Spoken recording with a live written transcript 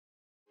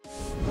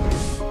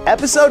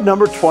Episode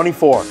number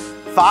 24,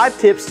 5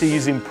 tips to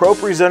using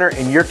ProPresenter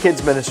in your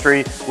kids' ministry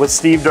with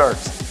Steve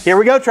Dirks. Here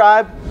we go,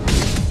 Tribe.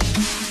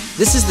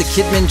 This is the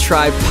Kidmin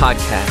Tribe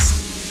podcast.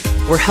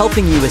 We're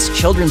helping you as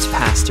children's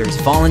pastors,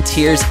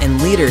 volunteers,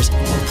 and leaders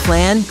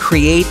plan,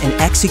 create, and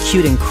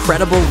execute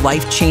incredible,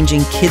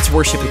 life-changing kids'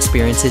 worship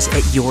experiences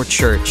at your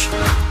church.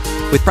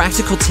 With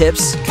practical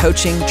tips,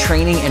 coaching,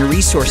 training, and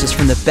resources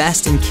from the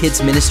best in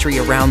kids' ministry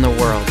around the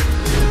world.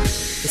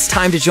 It's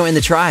time to join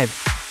the tribe.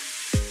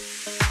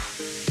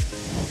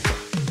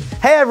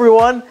 Hey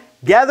everyone,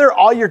 gather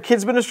all your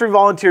kids ministry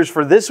volunteers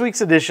for this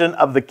week's edition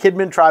of the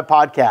Kidmin Tribe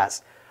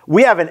podcast.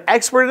 We have an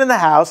expert in the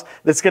house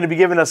that's going to be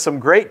giving us some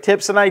great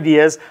tips and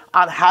ideas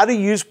on how to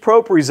use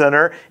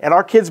ProPresenter in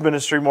our kids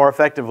ministry more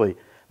effectively.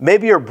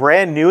 Maybe you're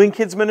brand new in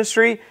kids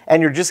ministry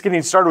and you're just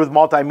getting started with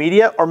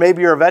multimedia, or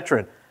maybe you're a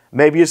veteran.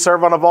 Maybe you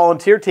serve on a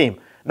volunteer team.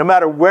 No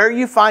matter where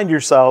you find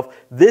yourself,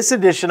 this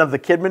edition of the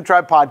Kidmin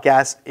Tribe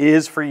podcast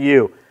is for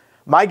you.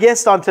 My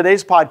guest on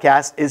today's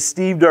podcast is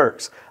Steve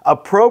Dirks, a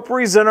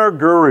ProPresenter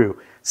guru.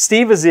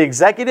 Steve is the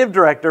executive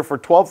director for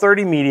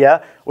 1230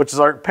 Media, which is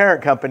our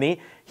parent company.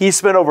 He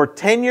spent over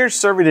 10 years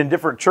serving in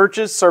different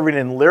churches, serving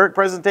in lyric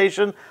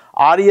presentation,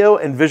 audio,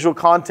 and visual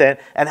content,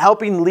 and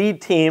helping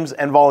lead teams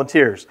and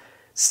volunteers.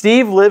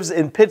 Steve lives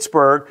in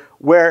Pittsburgh,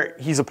 where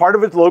he's a part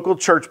of a local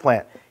church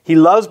plant. He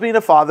loves being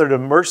a father to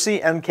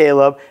Mercy and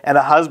Caleb and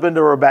a husband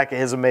to Rebekah,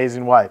 his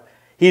amazing wife.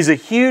 He's a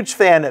huge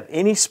fan of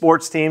any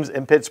sports teams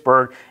in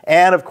Pittsburgh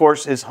and, of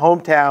course, his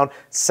hometown,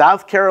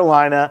 South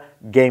Carolina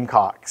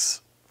Gamecocks.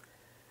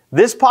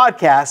 This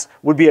podcast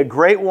would be a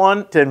great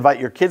one to invite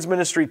your kids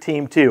ministry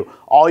team to,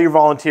 all your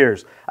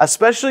volunteers,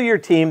 especially your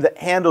team that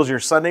handles your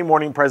Sunday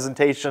morning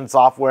presentation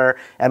software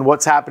and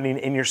what's happening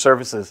in your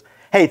services.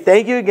 Hey,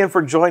 thank you again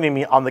for joining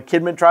me on the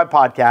Kidmin Tribe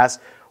podcast.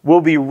 We'll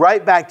be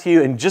right back to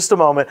you in just a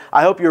moment.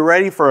 I hope you're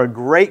ready for a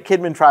great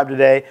Kidmin Tribe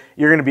today.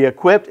 You're going to be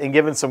equipped and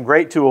given some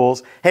great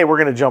tools. Hey, we're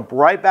going to jump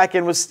right back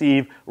in with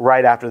Steve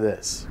right after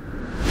this.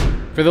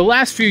 For the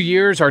last few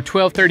years, our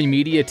 1230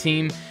 Media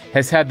team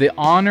has had the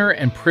honor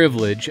and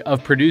privilege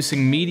of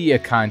producing media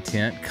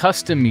content,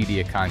 custom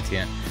media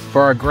content,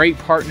 for our great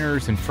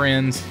partners and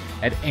friends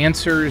at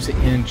Answers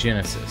in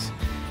Genesis.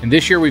 And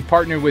this year we've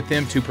partnered with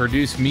them to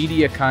produce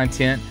media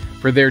content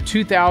for their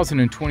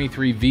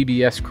 2023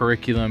 VBS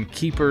curriculum,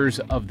 Keepers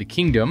of the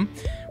Kingdom.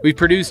 We've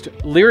produced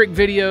lyric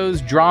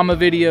videos, drama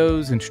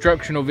videos,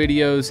 instructional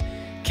videos,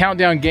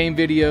 countdown game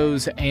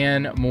videos,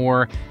 and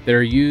more that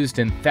are used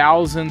in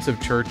thousands of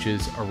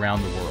churches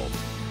around the world.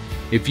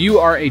 If you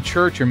are a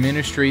church or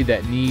ministry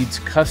that needs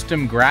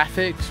custom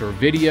graphics or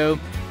video,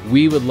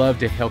 we would love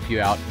to help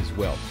you out as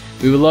well.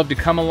 We would love to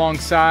come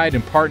alongside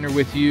and partner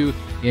with you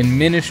in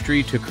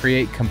ministry to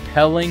create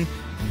compelling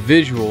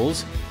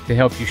visuals to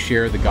help you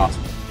share the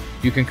gospel.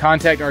 You can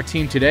contact our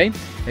team today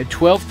at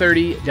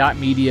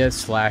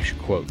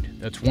 1230.media/quote.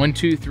 That's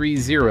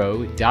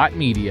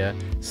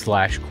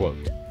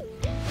 1230.media/quote.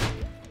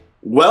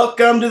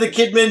 Welcome to the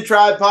Kidmin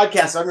Tribe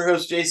podcast. I'm your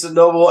host, Jason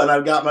Noble, and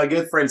I've got my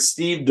good friend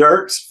Steve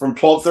Dirks from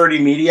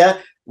 1230 Media.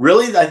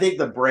 Really, I think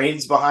the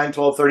brains behind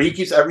 1230. He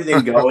keeps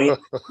everything going.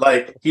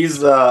 Like he's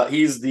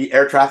the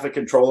air traffic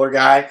controller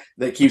guy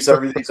that keeps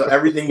everything. So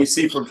everything you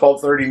see from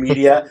 1230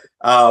 Media,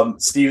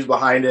 Steve's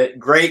behind it.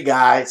 Great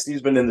guy.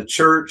 Steve's been in the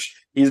church.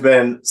 He's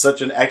been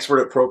such an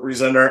expert at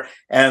ProPresenter,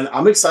 and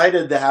I'm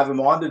excited to have him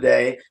on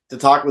today to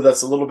talk with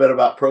us a little bit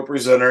about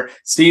ProPresenter.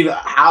 Steve,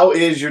 how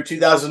is your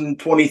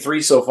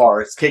 2023 so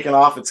far? It's kicking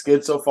off. It's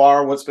good so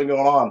far. What's been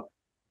going on?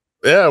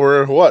 Yeah,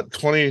 we're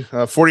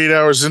 48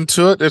 hours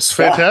into it. It's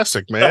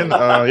fantastic, man.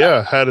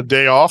 Had a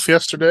day off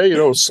yesterday,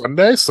 it was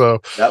Sunday,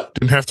 so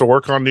didn't have to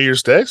work on New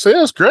Year's Day. So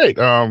yeah, it's great.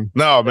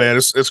 No, man,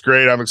 it's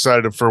great. I'm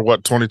excited for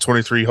what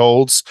 2023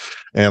 holds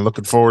and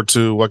looking forward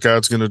to what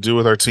God's going to do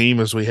with our team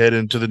as we head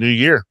into the new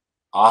year.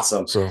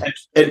 Awesome. So,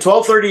 and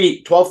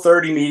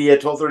 1230 Media,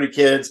 1230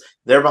 Kids,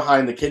 they're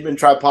behind the Kidmin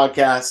Tribe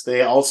podcast.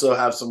 They also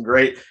have some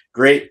great,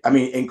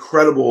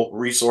 incredible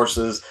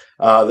resources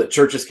that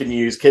churches can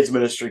use, kids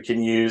ministry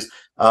can use.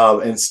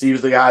 And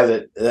Steve's the guy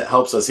that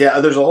helps us. Yeah,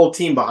 there's a whole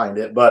team behind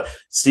it, but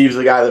Steve's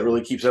the guy that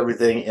really keeps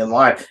everything in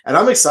line. And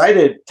I'm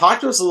excited.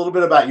 Talk to us a little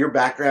bit about your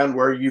background,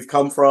 where you've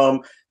come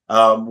from,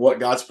 what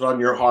God's put on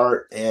your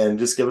heart, and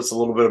just give us a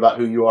little bit about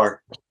who you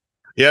are.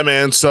 Yeah,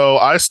 man. So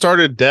I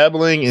started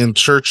dabbling in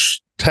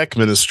church tech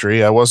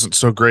ministry. I wasn't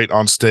so great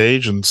on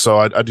stage, and so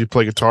I do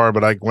play guitar,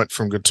 but I went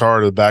from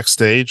guitar to the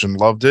backstage and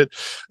loved it.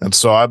 And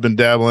so I've been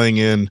dabbling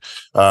in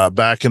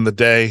back in the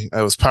day.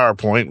 It was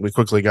PowerPoint. We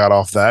quickly got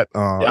off that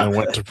and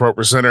went to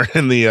ProPresenter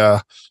in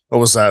the what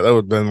was that? That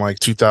would have been like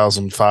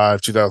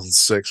 2005,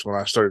 2006 when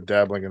I started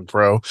dabbling in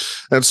Pro.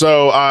 And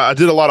so I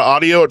did a lot of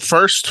audio at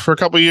first for a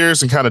couple of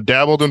years and kind of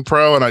dabbled in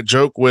Pro. And I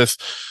joke with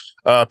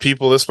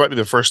people, this might be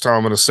the first time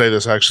I'm going to say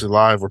this actually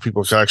live where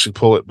people can actually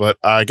pull it, but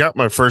I got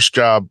my first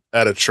job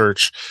at a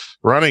church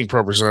running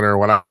ProPresenter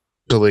when I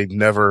really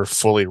never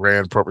fully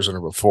ran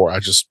ProPresenter before. I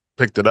just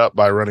picked it up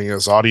by running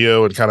as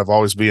audio and kind of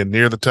always being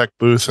near the tech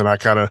booth. And I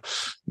kind of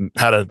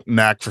had a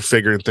knack for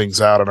figuring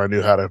things out, and I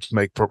knew how to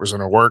make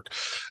ProPresenter work.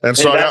 And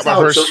so I got my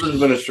first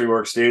children's ministry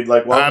works, dude.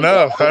 Like, I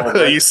know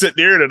you sit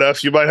near it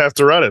enough, you might have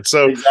to run it.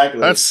 So exactly.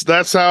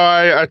 That's how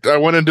I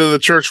went into the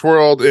church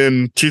world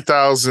in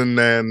 2000,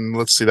 and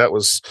let's see, that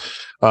was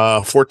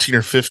 14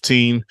 or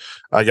 15.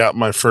 I got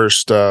my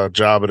first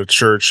job at a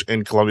church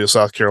in Columbia,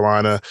 South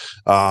Carolina,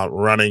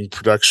 running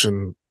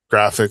production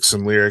graphics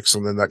and lyrics,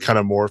 and then that kind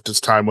of morphed as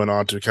time went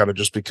on to kind of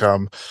just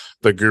become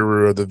the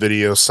guru of the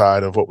video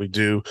side of what we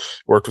do.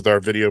 Worked with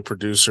our video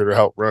producer to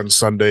help run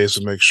Sundays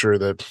and make sure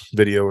that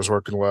video was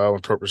working well,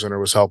 and ProPresenter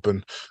was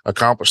helping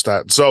accomplish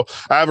that. And so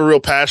I have a real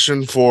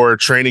passion for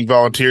training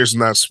volunteers in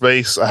that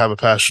space. I have a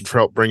passion for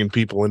help bringing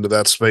people into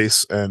that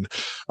space, and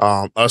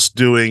us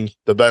doing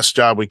the best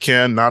job we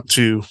can, not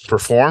to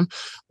perform,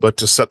 but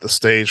to set the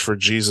stage for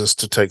Jesus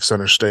to take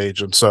center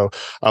stage. And so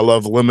I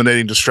love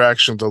eliminating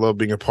distractions. I love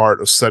being a part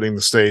of setting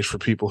the stage for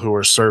people who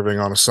are serving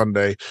on a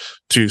Sunday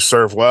to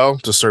serve well,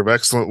 to serve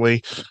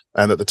excellently,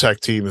 and that the tech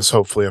team is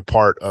hopefully a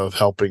part of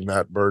helping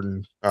that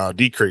burden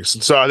decrease.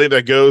 And so I think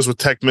that goes with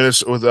tech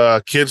ministry,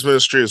 with kids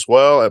ministry as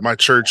well. At my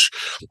church,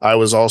 I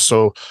was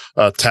also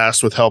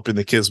tasked with helping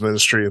the kids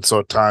ministry, and so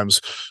at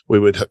times we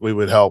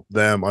would help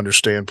them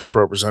understand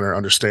ProPresenter,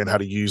 understand how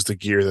to use the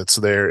gear that's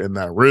there in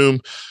that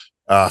room.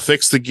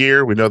 Fix the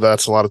gear. We know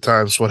that's a lot of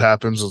times what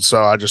happens. And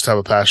so I just have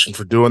a passion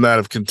for doing that.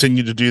 I've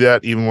continued to do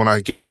that even when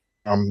I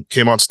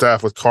came on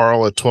staff with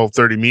Carl at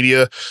 1230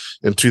 Media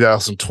in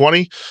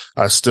 2020.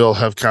 I still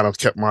have kind of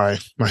kept my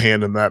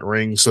hand in that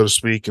ring, so to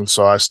speak. And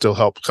so I still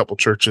help a couple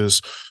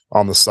churches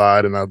on the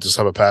side, and I just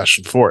have a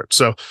passion for it.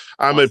 So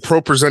I'm a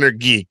ProPresenter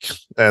geek,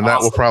 and that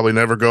will probably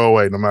never go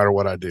away no matter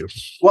what I do.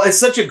 Well, it's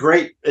such a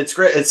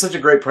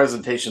great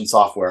presentation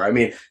software. I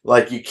mean,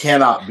 like, you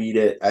cannot beat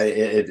it.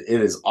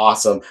 It is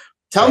awesome.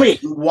 Tell me,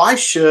 why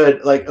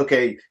should,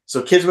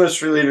 so kids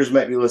ministry leaders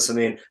might be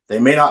listening. They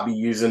may not be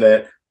using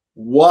it.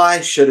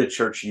 Why should a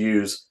church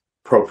use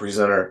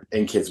ProPresenter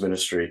in kids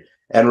ministry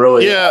and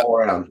really all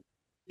around?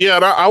 Yeah,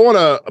 and I want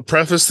to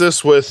preface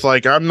this with,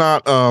 I'm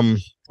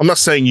not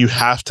saying you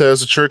have to,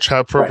 as a church,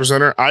 have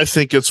ProPresenter. Right. I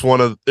think it's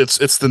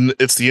it's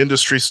the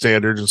industry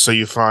standard, and so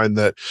you find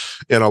that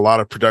in a lot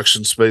of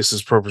production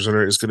spaces,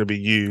 ProPresenter is going to be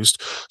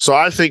used. So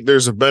I think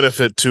there's a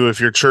benefit to,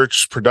 if your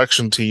church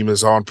production team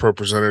is on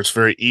ProPresenter, it's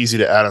very easy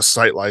to add a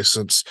site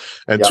license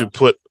and to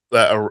put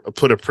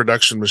a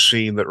production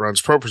machine that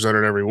runs ProPresenter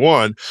in every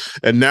one,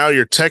 and now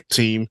your tech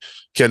team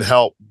can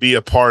help be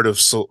a part of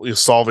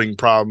solving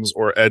problems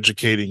or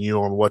educating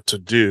you on what to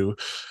do.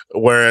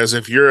 Whereas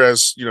if you're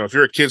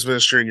a kids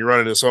ministry and you're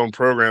running its own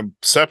program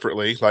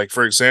separately, like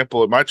for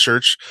example, at my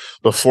church,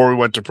 before we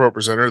went to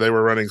ProPresenter, they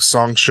were running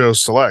Song Show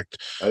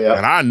Select,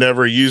 and I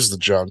never used the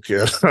junk,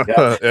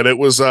 and it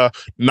was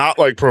not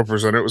like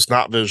ProPresenter. It was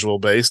not visual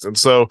based, and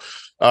so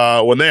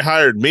when they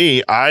hired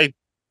me, I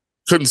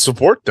couldn't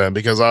support them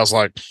because I was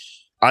like,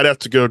 I'd have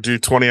to go do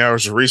 20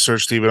 hours of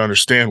research to even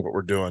understand what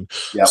we're doing.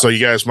 Yep. So you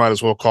guys might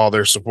as well call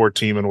their support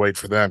team and wait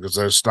for them, because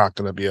that's not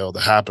going to be able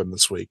to happen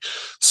this week.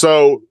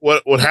 So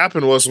what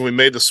happened was, when we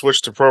made the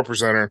switch to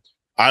ProPresenter,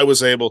 I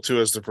was able to,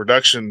 as the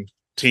production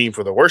team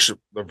for the worship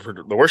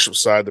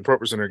side, the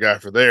ProPresenter guy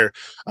for there,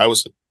 I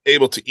was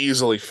able to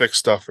easily fix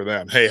stuff for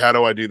them. Hey, how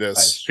do I do this?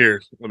 Nice.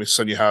 Here, let me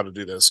send you how to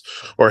do this.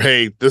 Or,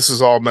 hey, this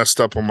is all messed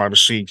up on my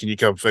machine. Can you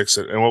come fix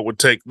it? And what would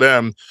take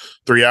them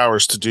 3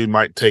 hours to do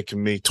might take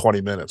me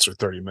 20 minutes or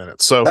 30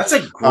 minutes. So that's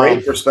a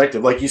great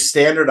perspective. Like, you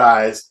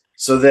standardize,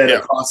 so then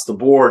across the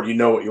board, you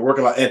know what you're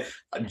working on. And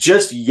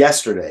just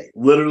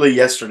literally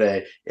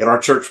yesterday, in our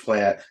church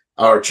plant,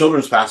 our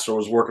children's pastor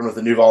was working with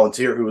a new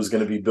volunteer who was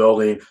going to be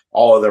building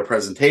all of their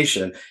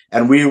presentation.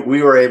 And we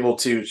were able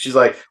to, she's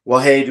like, well,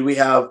 hey, do we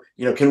have,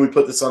 can we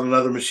put this on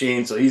another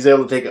machine? So he's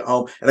able to take it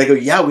home. And I go,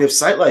 yeah, we have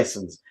site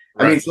license.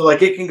 Right. I mean, so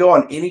it can go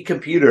on any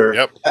computer.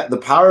 Yep. The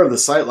power of the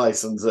site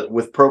license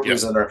with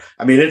ProPresenter. Yep.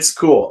 I mean, it's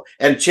cool.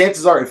 And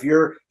chances are, if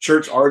your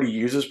church already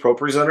uses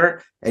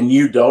ProPresenter and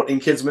you don't in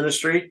kids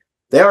ministry,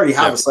 they already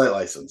have a site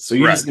license. So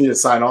you just need to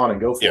sign on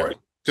and go for it.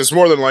 Because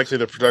more than likely,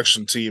 the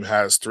production team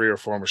has 3 or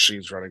 4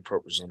 machines running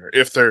ProPresenter.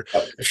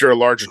 If you're a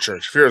larger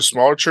church, if you're a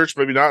smaller church,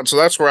 maybe not. And so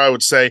that's where I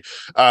would say,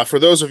 for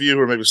those of you who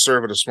are maybe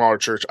serving a smaller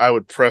church, I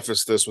would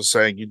preface this with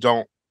saying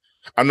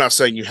I'm not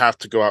saying you have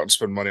to go out and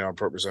spend money on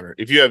ProPresenter.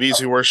 If you have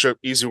Easy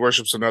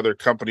Worship's another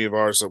company of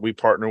ours that we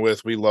partner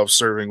with. We love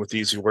serving with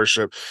Easy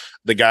Worship.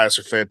 The guys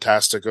are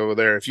fantastic over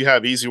there. If you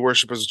have Easy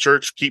Worship as a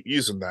church, keep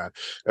using that.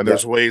 And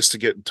there's ways to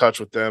get in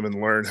touch with them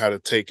and learn how to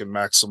take and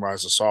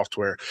maximize the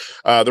software.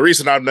 The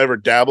reason I've never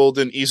dabbled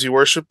in Easy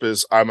Worship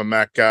is I'm a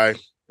Mac guy.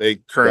 They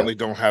currently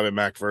don't have a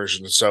Mac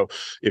version. So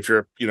if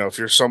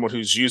you're someone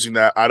who's using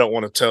that, I don't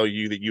want to tell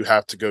you that you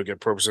have to go get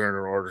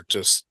ProPresenter in order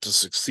to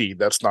succeed.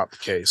 That's not the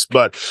case.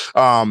 But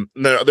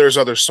there's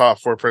other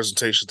software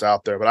presentations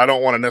out there. But I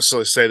don't want to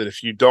necessarily say that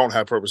if you don't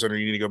have ProPresenter,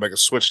 you need to go make a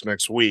switch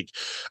next week.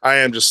 I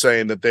am just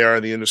saying that they are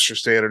the industry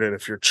standard, and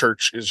if your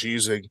church is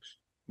using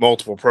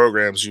multiple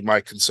programs, you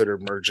might consider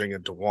merging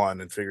into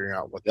one and figuring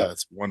out what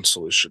that one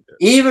solution is.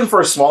 Even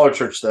for a smaller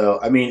church, though,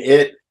 I mean,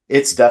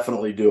 it's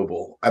definitely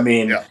doable. I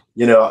mean,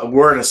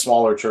 we're in a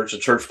smaller church, a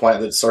church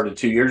plant that started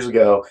 2 years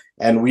ago,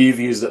 and we've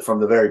used it from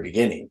the very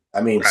beginning.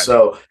 I mean,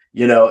 so,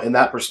 in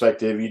that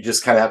perspective, you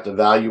just kind of have to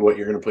value what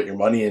you're going to put your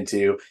money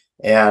into.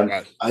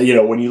 And,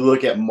 when you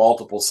look at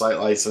multiple site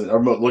license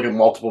or look at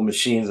multiple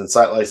machines and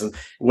site license,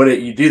 when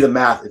you do the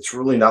math, it's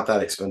really not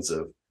that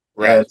expensive.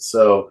 Right. And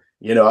so,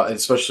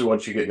 especially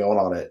once you get going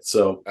on it.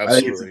 So I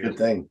think it's a good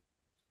thing.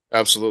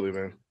 Absolutely,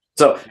 man.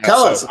 So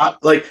tell us,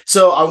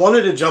 so I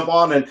wanted to jump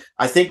on, and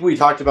I think we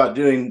talked about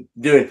doing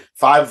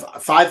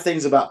five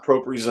things about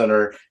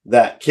ProPresenter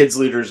that kids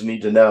leaders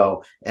need to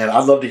know, and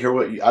I'd love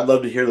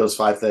to hear those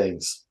 5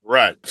 things.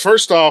 Right.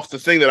 First off, the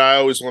thing that I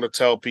always want to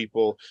tell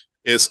people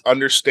is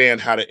understand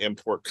how to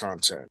import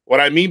content. What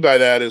I mean by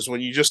that is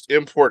when you just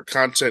import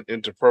content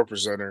into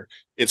ProPresenter,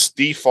 it's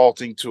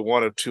defaulting to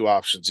one of 2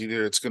 options.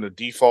 Either it's going to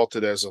default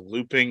it as a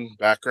looping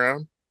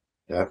background,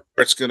 or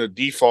it's going to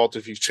default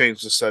if you've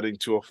changed the setting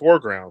to a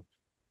foreground.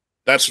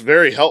 That's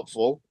very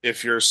helpful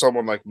if you're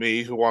someone like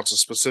me who wants a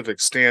specific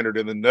standard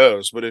in the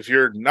nose. But if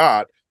you're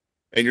not,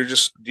 and you're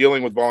just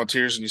dealing with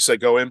volunteers and you say,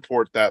 go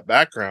import that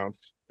background,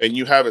 and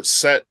you have it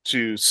set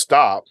to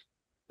stop,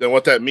 then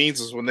what that means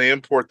is when they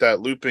import that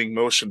looping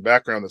motion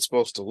background that's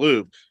supposed to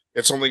loop,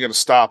 it's only going to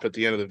stop at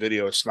the end of the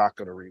video. It's not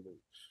going to reloop.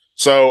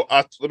 So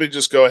let me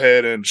just go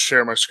ahead and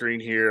share my screen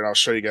here, and I'll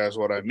show you guys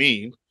what I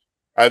mean.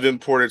 I've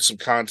imported some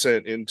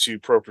content into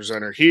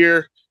ProPresenter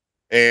here,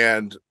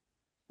 and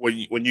when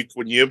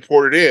you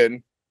import it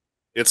in,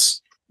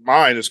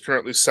 mine is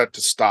currently set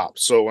to stop.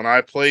 So when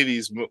I play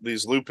these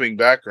looping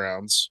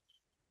backgrounds,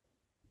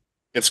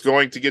 it's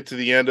going to get to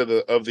the end of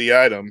the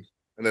item,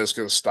 and then it's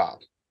going to stop.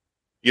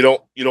 You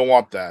don't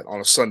want that on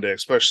a Sunday,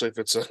 especially if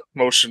it's a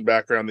motion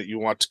background that you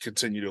want to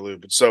continue to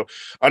loop. And so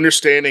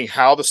understanding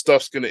how the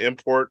stuff's going to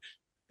import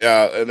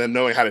and then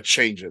knowing how to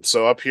change it.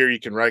 So up here, you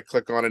can right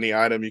click on any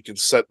item. You can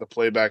set the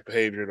playback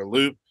behavior to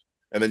loop,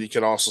 and then you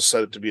can also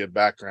set it to be a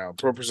background.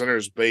 ProPresenter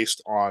is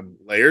based on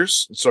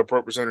layers. And so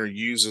ProPresenter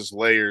uses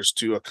layers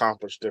to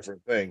accomplish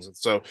different things. And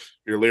so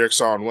your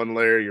lyrics are on one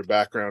layer, your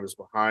background is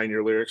behind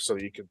your lyrics, so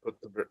you can put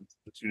the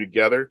 2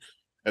 together.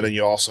 And then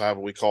you also have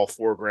what we call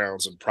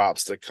foregrounds and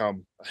props that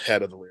come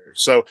ahead of the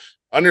lyrics. So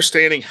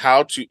understanding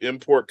how to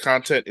import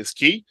content is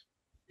key.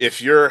 If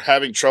you're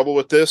having trouble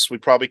with this, we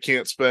probably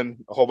can't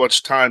spend a whole bunch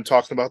of time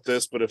talking about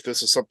this, but if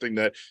this is something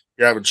that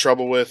you're having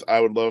trouble with,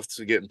 I would love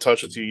to get in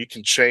touch with you. You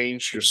can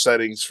change your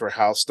settings for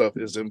how stuff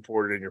is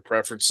imported in your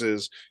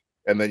preferences,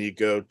 and then you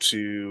go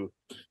to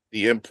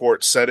the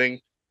import setting,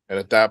 and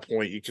at that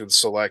point you can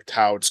select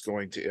how it's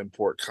going to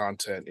import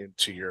content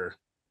into your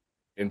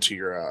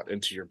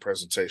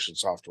presentation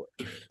software.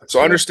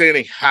 So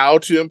understanding how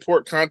to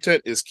import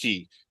content is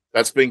key.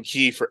 That's been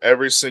key for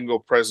every single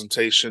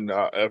presentation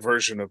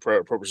version of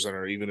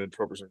ProPresenter, even in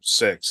ProPresenter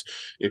 6.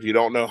 If you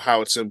don't know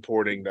how it's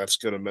importing, that's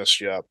going to mess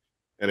you up.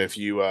 And if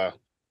you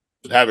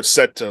have it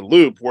set to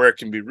loop, where it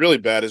can be really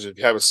bad is if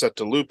you have it set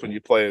to loop and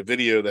you play a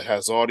video that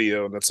has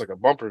audio and that's like a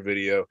bumper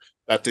video,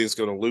 that thing's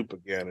going to loop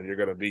again, and you're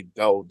going to be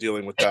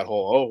dealing with that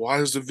whole, why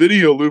is the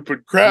video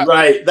looping crap?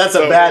 Right. That's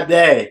a bad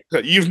day.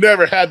 You've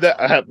never had that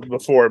happen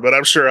before, but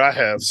I'm sure I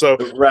have. So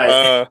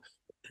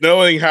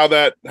knowing how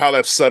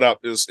that's set up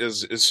is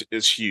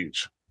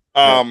huge.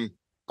 Awesome.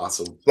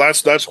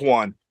 That's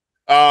one.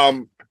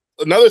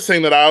 Another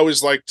thing that I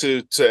always like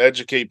to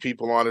educate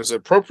people on is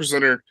that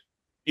ProPresenter,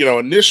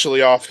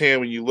 initially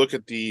offhand, when you look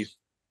at the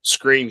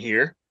screen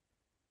here,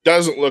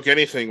 doesn't look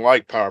anything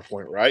like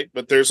PowerPoint, right?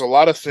 But there's a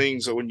lot of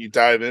things that when you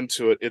dive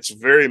into it, it's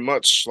very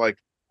much like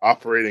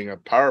operating a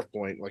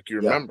PowerPoint, like you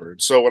remembered.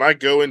 So when I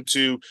go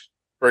into,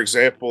 for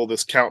example,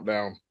 this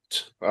countdown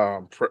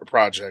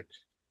project,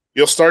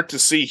 you'll start to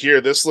see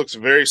here, this looks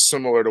very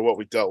similar to what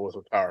we dealt with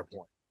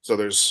PowerPoint. So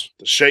there's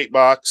the shape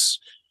box,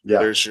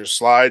 there's your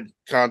slide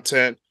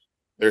content,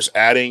 there's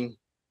adding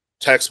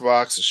text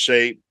box, a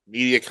shape,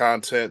 media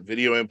content,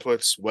 video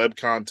inputs, web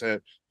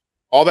content.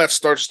 All that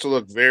starts to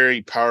look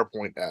very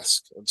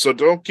PowerPoint-esque. And so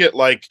don't get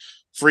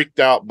freaked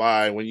out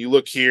by when you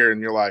look here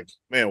and you're like,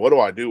 man, what do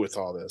I do with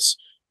all this?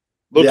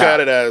 Look at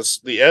it as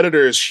the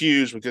editor is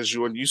huge, because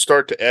when you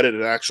start to edit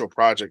an actual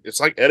project, it's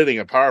like editing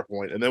a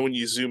PowerPoint. And then when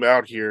you zoom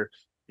out here,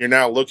 you're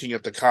now looking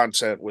at the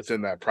content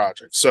within that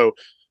project. So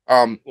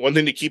one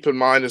thing to keep in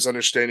mind is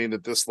understanding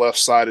that this left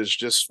side is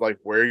just like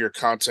where your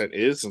content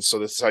is. And so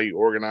this is how you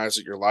organize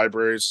it. Your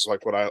libraries is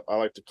like what I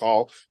like to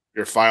call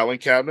your filing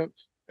cabinet.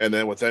 And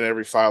then within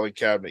every filing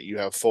cabinet, you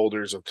have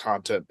folders of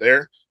content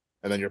there.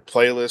 And then your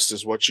playlist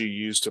is what you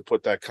use to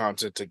put that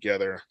content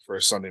together for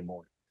a Sunday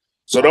morning.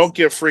 So don't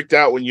get freaked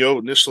out when you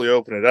initially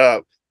open it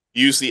up.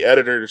 Use the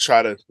editor to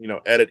try to,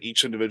 edit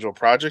each individual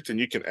project, and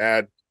you can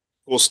add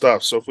cool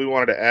stuff. So if we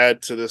wanted to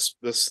add to this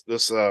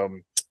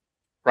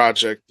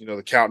project,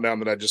 the countdown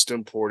that I just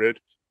imported,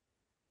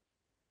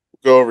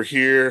 we'll go over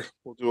here.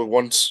 We'll do a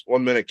 1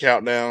 minute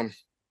countdown.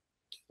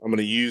 I'm going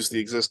to use the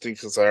existing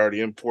since I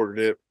already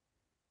imported it.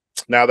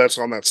 Now that's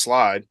on that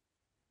slide.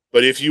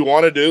 But if you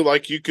want to do,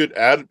 like, you could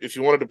add, if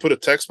you wanted to put a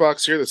text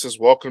box here that says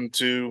welcome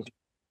to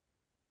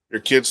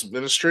your kids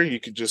ministry, you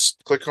could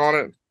just click on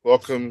it.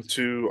 Welcome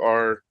to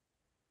our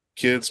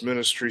kids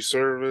ministry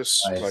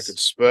service. If I could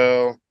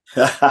spell,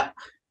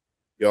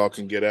 y'all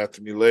can get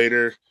after me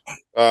later.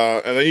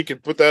 And then you can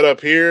put that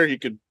up here. You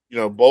could,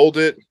 bold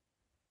it,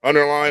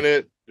 underline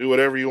it, do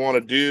whatever you want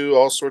to do,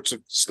 all sorts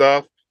of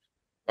stuff.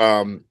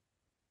 And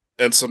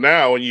so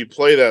now when you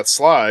play that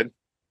slide,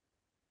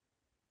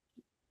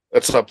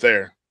 that's up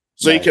there.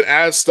 So you can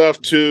add stuff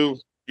to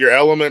your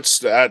elements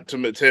to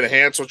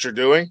enhance what you're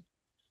doing.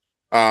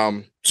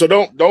 So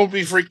don't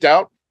be freaked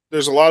out.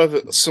 There's a lot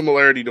of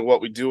similarity to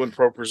what we do in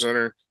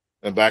ProPresenter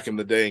and back in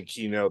the day in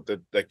Keynote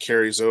that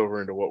carries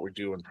over into what we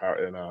do in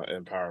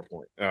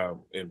PowerPoint,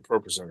 in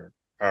ProPresenter,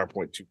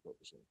 PowerPoint to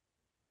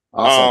ProPresenter.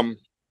 Awesome.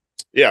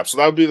 So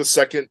that would be the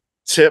second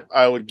tip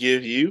I would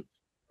give you.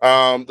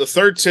 The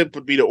third tip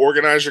would be to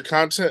organize your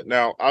content.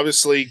 Now,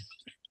 obviously,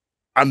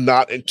 I'm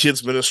not in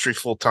kids ministry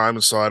full time,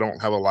 and so I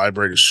don't have a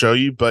library to show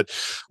you. But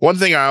one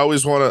thing I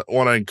always want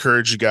to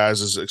encourage you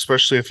guys is,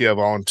 especially if you have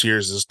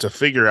volunteers, is to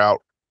figure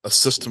out a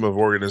system of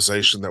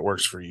organization that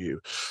works for you.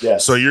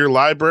 Yes. So your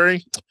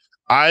library,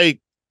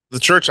 the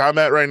church I'm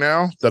at right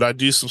now that I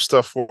do some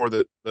stuff for,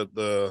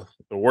 the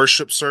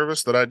worship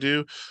service that I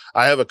do,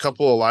 I have a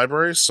couple of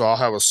libraries. So I'll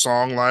have a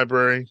song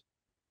library,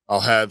 I'll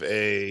have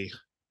a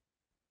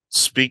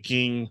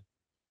speaking,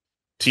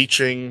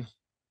 teaching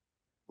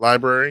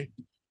library.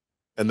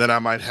 And then I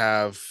might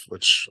have,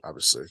 which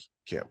obviously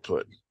can't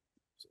put,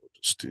 so we'll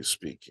just do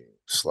speaking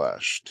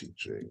 /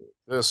 teaching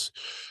this.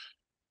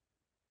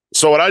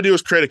 So what I do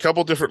is create a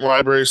couple different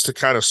libraries to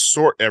kind of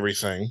sort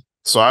everything.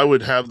 So I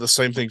would have the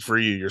same thing for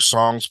you. Your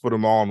songs, put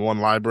them all in one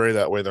library.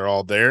 That way they're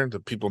all there. The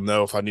people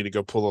know if I need to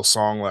go pull a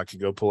song, I can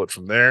go pull it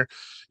from there.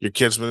 Your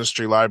kids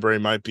ministry library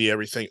might be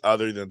everything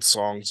other than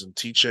songs and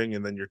teaching.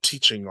 And then your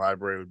teaching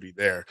library would be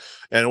there.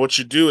 And what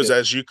you do is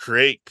as you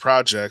create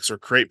projects or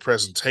create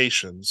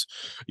presentations,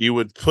 you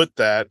would put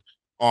that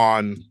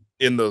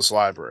in those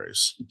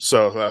libraries.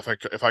 So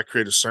if I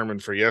create a sermon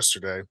for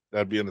yesterday,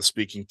 that'd be in the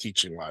speaking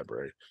teaching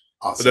library.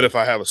 Awesome. But then if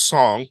I have a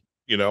song,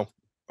 I'm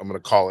going to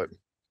call it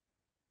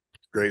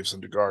Graves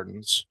into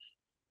Gardens.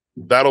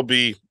 That'll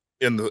be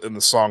in the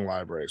song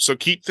library. So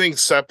keep things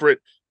separate,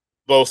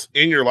 both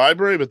in your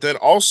library, but then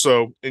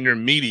also in your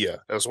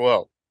media as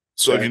well.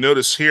 So if you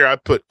notice here, I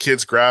put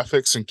kids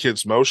graphics and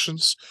kids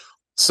motions.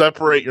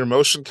 Separate your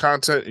motion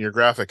content and your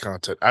graphic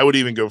content. I would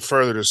even go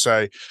further to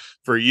say,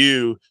 for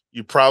you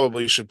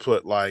probably should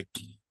put like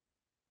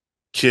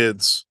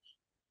kids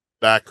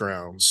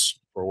backgrounds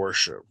for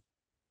worship.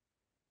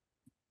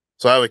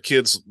 So I have a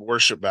kids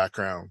worship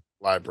background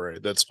library.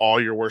 That's all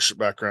your worship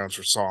backgrounds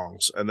for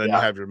songs. And then you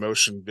have your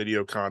motion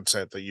video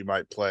content that you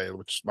might play,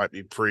 which might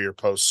be pre or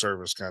post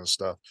service kind of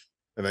stuff.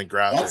 And then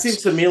graphics. That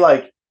seems to me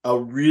like a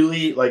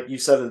really, like you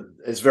said,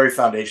 it's very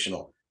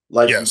foundational.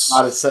 Like you've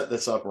got to set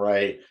this up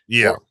right.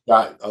 Yeah.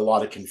 Got a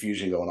lot of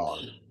confusion going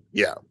on.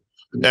 Yeah.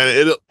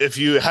 And if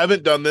you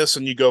haven't done this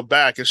and you go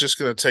back, it's just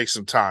going to take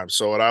some time.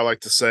 So what I like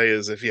to say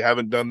is, if you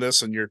haven't done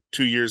this and you're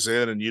 2 years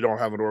in and you don't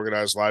have an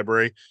organized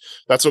library,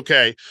 that's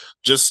okay.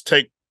 Just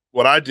take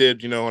what I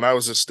did, when I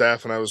was at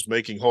staff and I was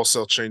making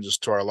wholesale changes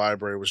to our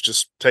library, was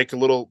just take a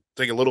little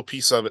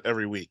piece of it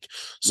every week.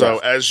 So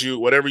as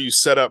whatever you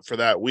set up for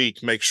that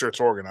week, make sure it's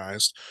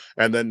organized,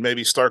 and then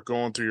maybe start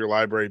going through your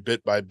library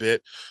bit by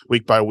bit,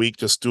 week by week,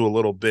 just do a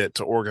little bit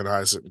to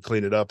organize it and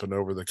clean it up. And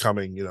over the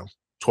coming,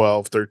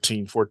 12,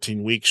 13,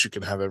 14 weeks, you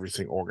can have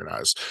everything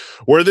organized.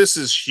 Where this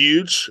is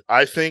huge,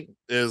 I think,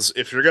 is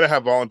if you're going to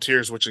have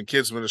volunteers, which in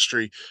kids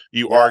ministry,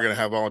 you are going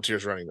to have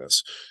volunteers running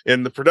this.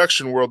 In the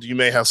production world, you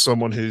may have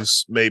someone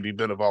who's maybe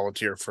been a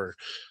volunteer for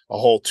a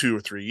whole 2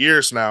 or 3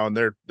 years now, and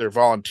they're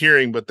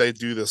volunteering, but they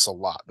do this a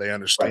lot. They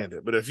understand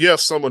it. But if you have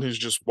someone who's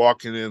just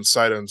walking in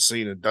sight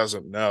unseen and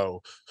doesn't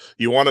know,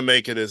 you want to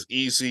make it as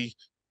easy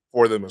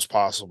for them as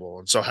possible.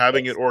 And so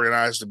having it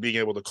organized and being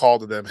able to call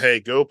to them, hey,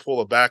 go pull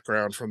a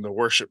background from the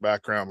worship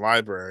background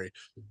library.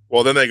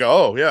 Well, then they go,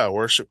 oh yeah,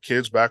 worship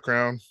kids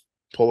background,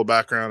 pull a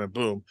background, and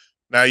boom.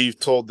 Now you've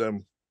told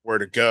them where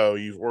to go.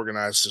 You've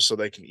organized it so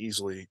they can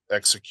easily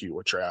execute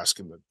what you're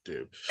asking them to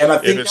do. And I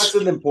think that's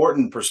an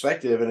important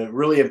perspective, and it's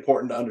really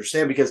important to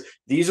understand, because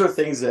these are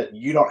things that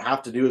you don't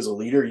have to do as a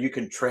leader. You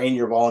can train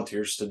your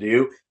volunteers to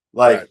do.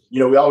 Like,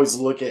 we always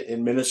look at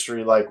in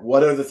ministry, like,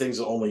 what are the things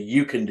that only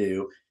you can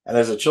do? And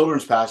as a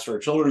children's pastor,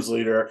 a children's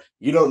leader,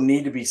 you don't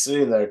need to be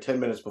sitting there 10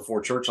 minutes before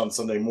church on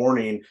Sunday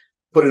morning,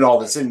 putting all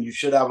this in. You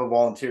should have a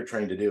volunteer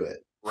trained to do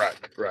it. Right.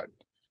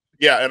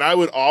 Yeah. And I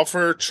would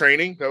offer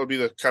training. That would be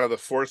the kind of the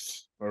fourth,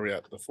 where are we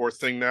at? The fourth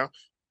thing now.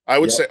 I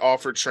would say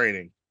offer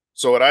training.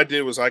 So what I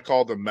did was I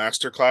called them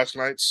masterclass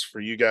nights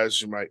for you guys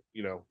who might,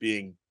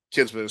 being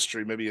kids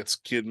ministry, maybe it's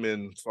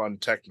Kidmin Fun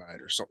Tech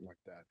Night or something like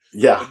that.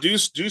 Yeah. But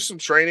do some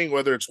training,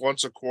 whether it's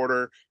once a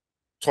quarter,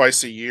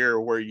 twice a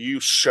year, where you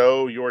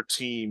show your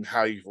team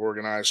how you've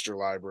organized your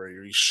library,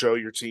 or you show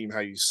your team how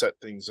you set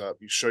things up.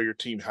 You show your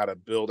team how to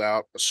build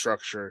out a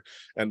structure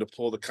and to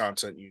pull the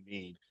content you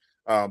need.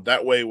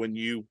 That way, when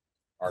you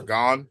are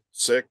gone,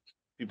 sick,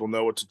 people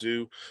know what to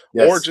do,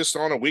 or Yes. just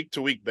on a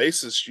week-to-week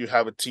basis, you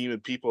have a team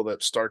of people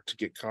that start to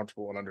get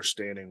comfortable in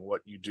understanding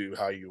what you do,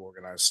 how you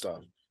organize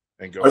stuff,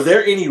 and go Are from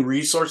there there. any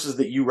resources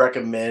that you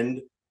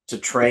recommend to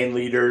train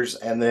leaders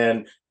and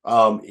then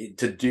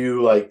to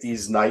do like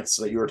these nights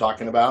that you were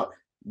talking about?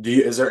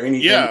 Is there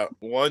anything? Yeah,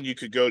 one, you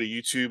could go to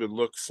YouTube and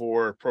look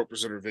for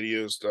ProPresenter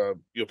videos.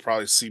 You'll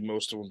probably see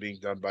most of them being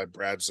done by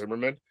Brad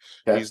Zimmerman.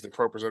 Okay. He's the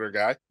ProPresenter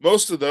guy.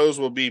 Most of those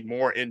will be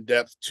more in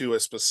depth to a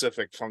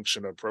specific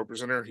function of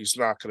ProPresenter. He's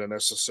not going to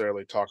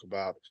necessarily talk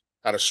about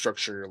how to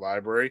structure your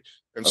library.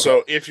 And Okay.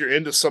 so, if you're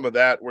into some of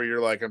that, where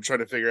you're like, I'm trying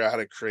to figure out how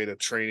to create a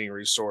training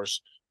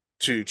resource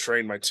to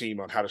train my team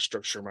on how to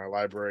structure my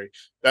library,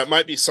 that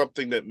might be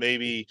something that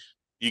maybe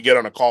you get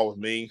on a call with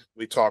me.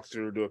 We talk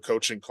through, do a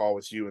coaching call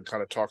with you and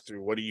kind of talk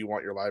through what do you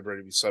want your library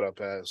to be set up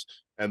as,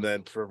 and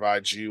then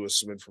provide you with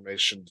some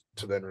information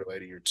to then relay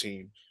to your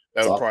team.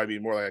 That would So probably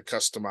be more like a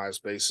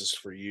customized basis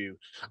for you.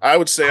 I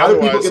would say how do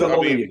people otherwise, get a I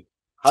hold of mean, you?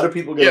 How do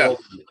people get a yeah, hold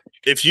of you?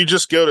 if you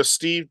just go to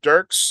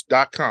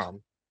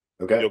stevedirks.com,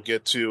 Okay. you'll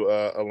get to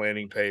a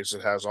landing page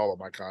that has all of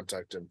my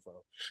contact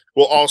info.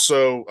 We'll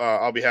also,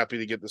 I'll be happy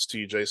to get this to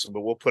you, Jason,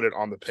 but we'll put it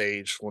on the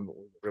page when it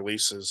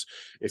releases.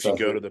 If you Sounds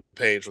go good. to the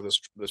page where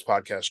this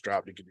podcast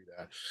dropped, you can do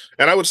that.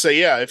 And I would say,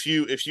 yeah, if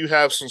you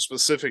have some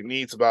specific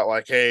needs about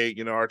like, hey,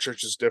 our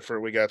church is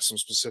different, we got some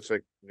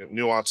specific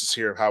nuances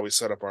here of how we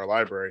set up our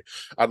library,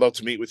 I'd love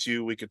to meet with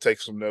you. We could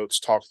take some notes,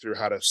 talk through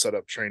how to set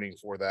up training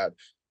for that,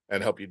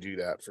 and help you do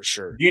that for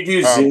sure. Do you do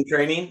Um, Zoom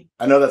training?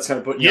 I know that's kind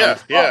of putting you on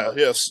the yeah, spot,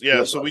 but yeah.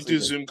 that's So what I we was do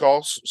thinking. Zoom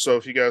calls. So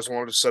if you guys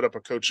wanted to set up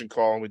a coaching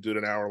call and we do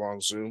an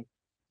hour-long Zoom,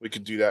 we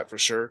could do that for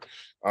sure,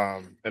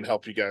 and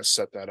help you guys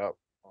set that up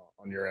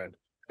on your end.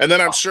 And then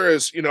I'm sure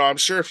I'm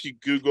sure if you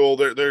Google,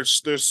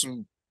 there's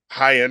some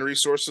high-end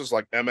resources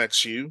like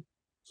MXU.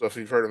 So if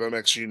you've heard of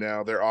MXU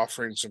now, they're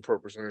offering some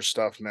ProPresenter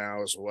stuff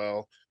now as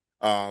well.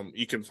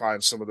 You can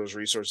find some of those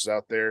resources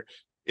out there.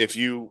 If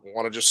you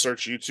want to just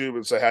search YouTube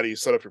and say, how do you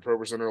set up your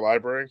ProPresenter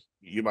library?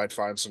 You might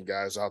find some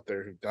guys out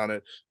there who've done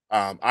it.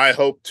 I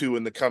hope to,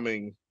 in the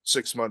coming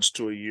 6 months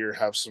to a year,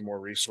 have some more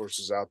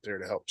resources out there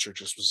to help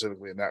churches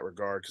specifically in that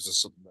regard, because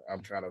it's something that I'm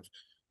kind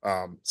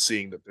of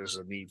seeing that there's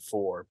a need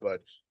for.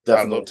 But I'd love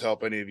Definitely. to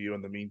help any of you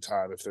in the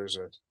meantime if there's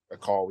a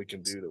call we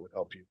can do that would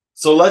help you.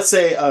 So let's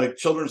say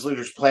children's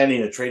leaders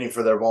planning a training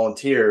for their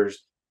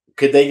volunteers.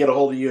 Could they get a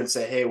hold of you and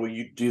say, "Hey, will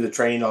you do the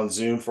training on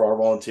Zoom for our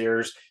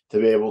volunteers to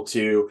be able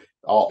to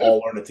Yeah,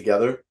 all learn it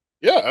together?"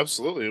 yeah,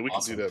 absolutely. We can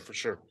do Awesome. that for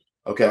sure.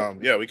 Okay.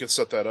 Yeah, we can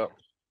set that up.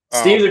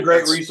 Steve's a great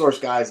That's resource,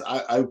 guys.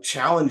 I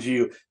challenge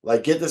you,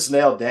 like, get this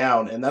nailed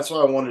down. And that's why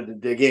I wanted to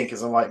dig in,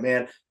 because I'm like,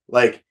 man,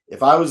 like,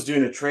 if I was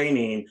doing a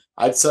training,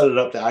 I'd set it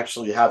up to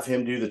actually have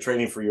him do the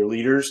training for your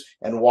leaders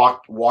and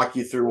walk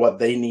you through what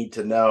they need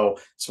to know,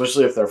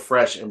 especially if they're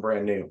fresh and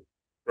brand new.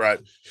 right.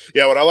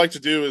 Yeah, what I like to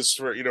do is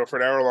for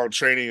an hour-long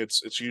training,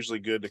 it's usually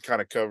good to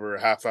kind of cover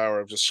a half hour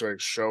of just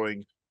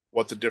showing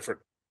what the different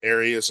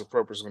areas of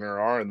ProPresenter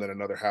are, and then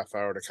another half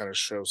hour to kind of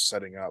show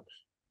setting up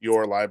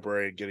your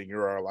library, getting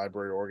your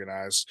library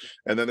organized.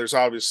 And then there's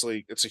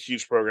obviously, it's a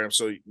huge program,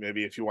 so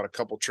maybe if you want a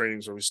couple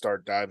trainings where we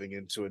start diving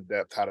into in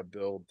depth how to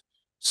build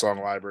song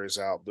libraries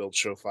out, build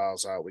show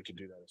files out, we can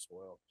do that as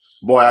well.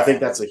 Boy, I think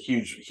Um, that's a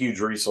huge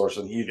resource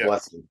and huge yeah,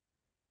 blessing.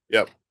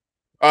 yep.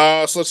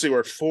 So let's see, we're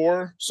at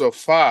 4. So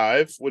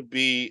 5 would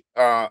be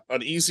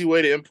an easy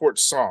way to import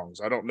songs.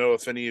 I don't know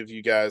if any of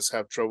you guys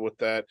have trouble with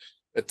that.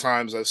 At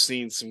times I've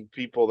seen some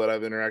people that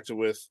I've interacted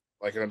with,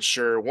 like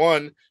unsure.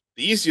 One,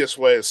 the easiest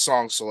way is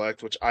Song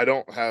Select, which I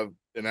don't have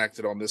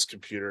enacted on this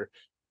computer,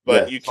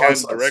 but Yeah, you song can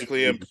select's super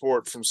directly easy.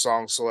 import from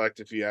Song Select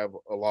if you have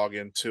a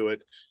login to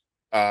it.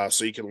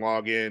 So you can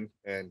log in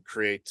and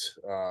create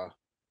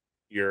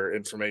your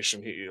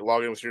information here. You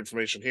log in with your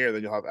information here,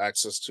 then you'll have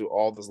access to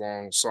all the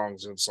long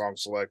songs in Song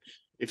Select.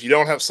 If you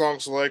don't have Song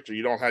Select or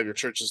you don't have your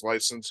church's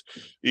license,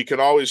 you can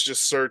always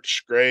just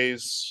search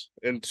Grays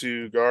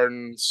into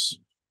Gardens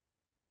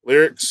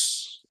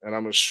lyrics, and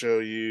I'm going to show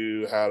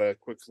you how to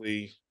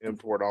quickly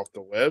import off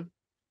the web.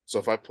 So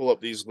if I pull up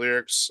these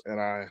lyrics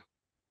and I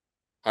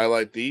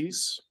highlight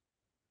these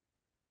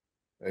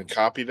and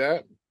copy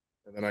that,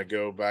 and then I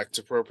go back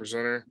to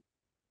ProPresenter,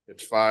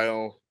 hit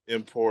File,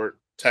 Import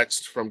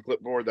Text from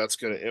Clipboard, that's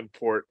going to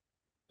import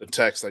the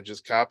text I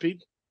just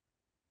copied.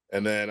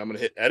 And then I'm going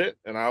to hit Edit,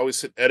 and I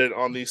always hit Edit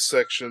on these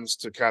sections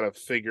to kind of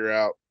figure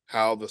out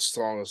how the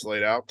song is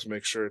laid out to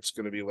make sure it's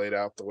going to be laid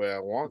out the way I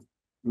want.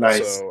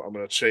 Nice. So I'm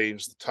going to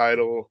change the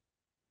title,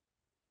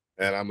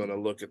 and I'm going to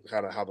look at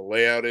kind of how the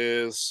layout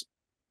is.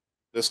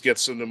 This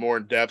gets into more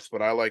in depth,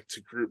 but I like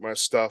to group my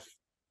stuff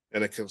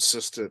in a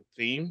consistent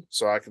theme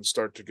so I can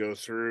start to go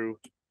through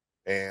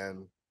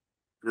and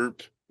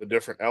group the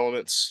different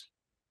elements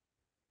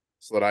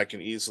so that I can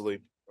easily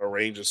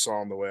arrange a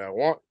song the way I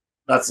want.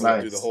 That's I'm going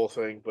to do the nice. whole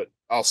thing, but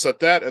I'll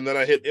set that, and then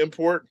I hit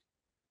import.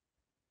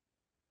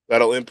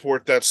 That'll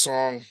import that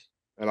song,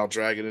 and I'll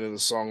drag it into the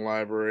song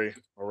library.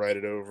 I'll write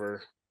it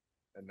over,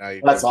 and now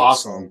you've That's got that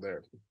song awesome.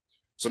 there.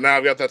 So now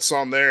I've got that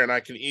song there, and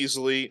I can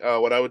easily,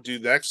 what I would do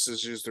next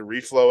is use the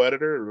reflow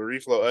editor. The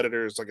reflow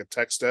editor is like a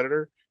text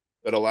editor.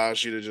 that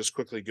allows you to just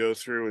quickly go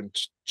through and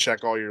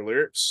check all your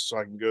lyrics. So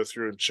I can go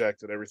through and check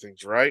that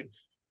everything's right.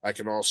 I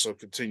can also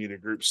continue to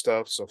group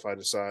stuff. So if I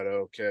decide,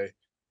 okay,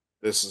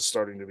 this is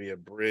starting to be a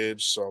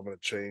bridge, so I'm going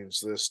to change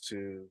this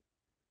to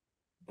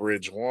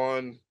bridge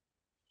 1.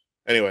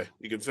 Anyway,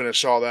 you can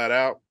finish all that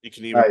out. You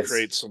can even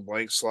create some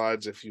blank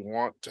slides if you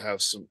want to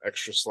have some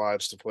extra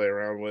slides to play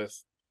around with.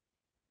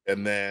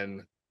 And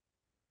then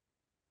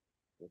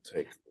we'll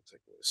take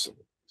away some of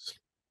these.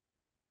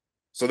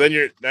 So then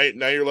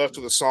you're left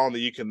with a song that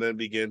you can then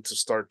begin to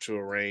start to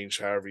arrange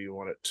however you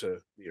want it to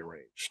be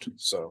arranged.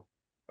 So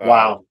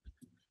wow,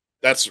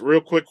 that's a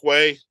real quick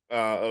way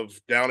of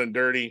down and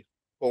dirty,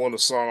 pulling a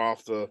song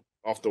off the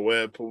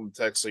web, pulling the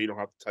text so you don't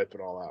have to type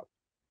it all out.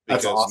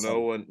 Because that's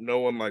awesome. no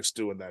one likes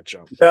doing that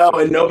jump. No,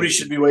 and nobody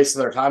should be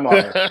wasting their time on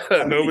it.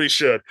 Nobody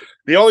should.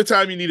 The only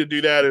time you need to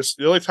do that is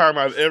the only time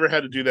I've ever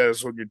had to do that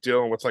is when you're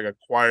dealing with like a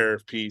choir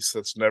piece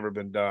that's never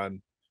been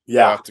done.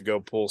 Yeah. You have to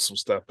go pull some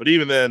stuff. But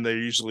even then, they're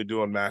usually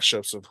doing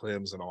mashups of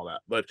hymns and all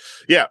that. But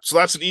yeah, so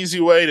that's an easy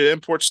way to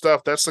import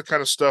stuff. That's the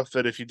kind of stuff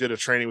that if you did a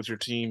training with your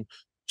team,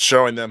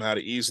 showing them how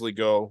to easily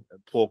go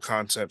and pull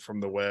content from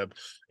the web,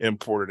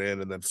 import it in,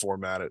 and then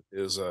format it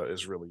is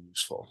really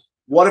useful.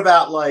 What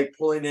about like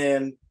pulling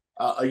in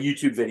a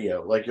YouTube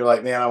video? Like you're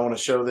like, man, I want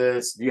to show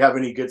this. Do you have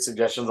any good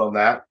suggestions on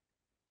that?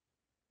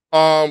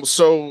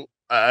 So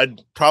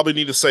I'd probably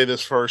need to say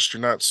this first.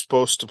 You're not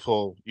supposed to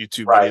pull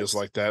YouTube videos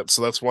like that.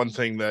 So that's one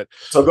thing that.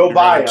 So go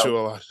buy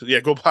them.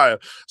 Yeah, go buy them.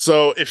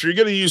 So if you're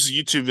going to use a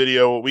YouTube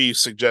video, what we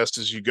suggest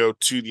is you go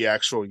to the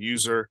actual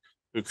user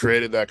who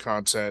created that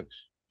content,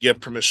 get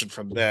permission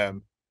from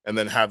them, and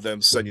then have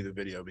them send you the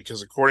video,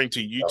 because according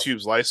to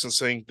YouTube's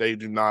licensing, they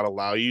do not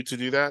allow you to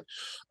do that.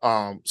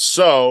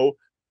 So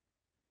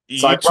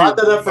I brought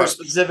that up for a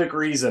specific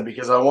reason,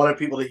 because I wanted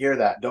people to hear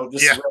that. Don't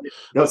just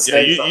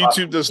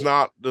YouTube does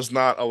not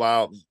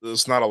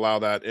allow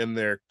that in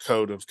their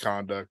code of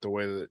conduct. The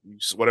way that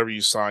whatever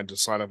you sign to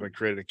sign up and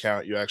create an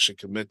account, you actually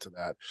commit to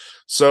that.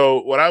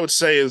 So what I would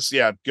say is,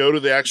 go to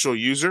the actual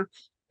user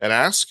and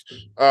ask,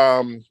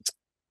 and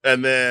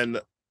then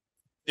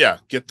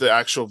get the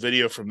actual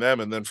video from them,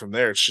 and then from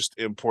there it's just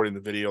importing the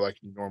video like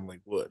you normally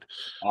would.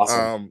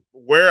 Awesome.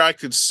 Where I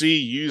could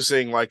see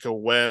using like a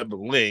web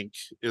link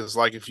is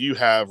like if you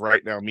have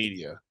Right Now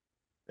Media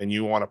and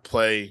you want to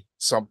play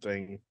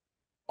something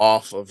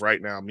off of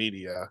Right Now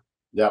Media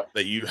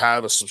that you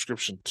have a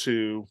subscription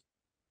to,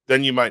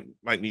 then you might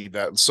need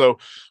that. And so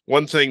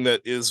one thing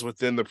that is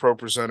within the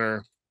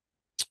ProPresenter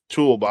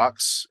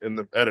toolbox in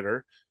the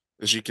editor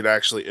is you could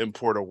actually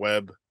import a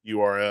web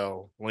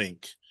URL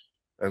link.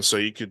 And so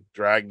you could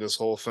drag this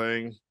whole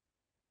thing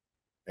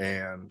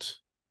and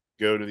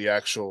go to the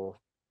actual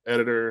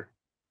editor,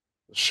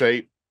 the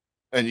shape,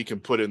 and you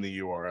can put in the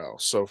URL.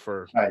 So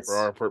for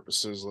our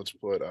purposes, let's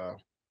put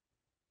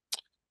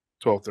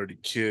 1230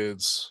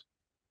 kids.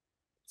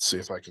 Let's see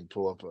if I can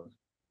pull up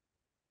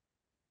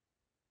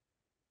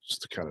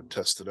just to kind of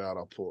test it out.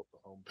 I'll pull up the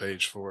home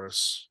page for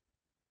us.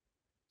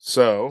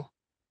 So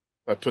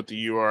I put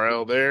the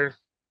URL there.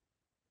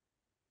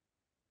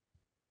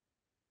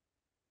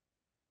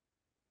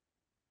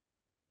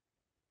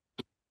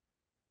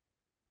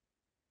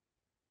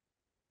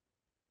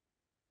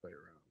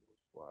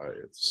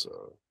 It's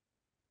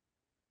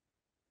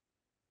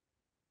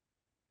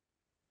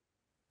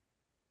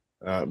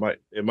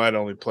it might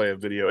only play a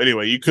video.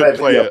 Anyway, you could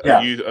play a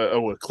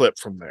clip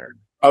from there.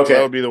 Okay, so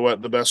that would be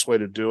the best way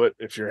to do it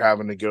if you're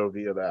having to go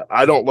via that.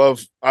 I don't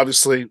love,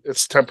 obviously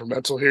it's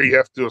temperamental here. You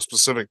have to do a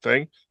specific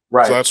thing,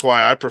 right? So that's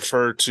why I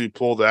prefer to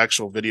pull the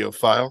actual video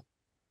file.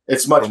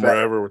 It's much from better.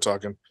 Wherever we're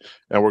talking,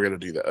 and we're going to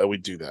do that. We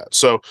do that.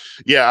 So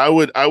I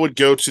would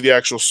go to the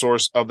actual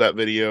source of that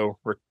video,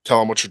 tell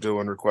them what you're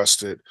doing,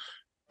 request it.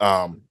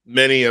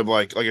 Many of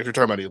like if you're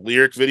talking about a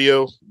lyric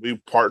video, we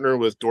partner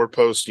with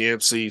Doorpost,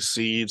 Yancey,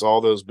 Seeds, all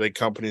those big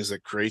companies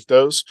that create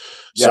those.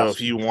 So if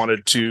you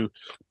wanted to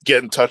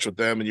get in touch with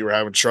them and you were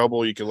having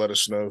trouble, you can let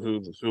us know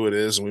who it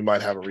is, and we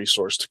might have a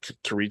resource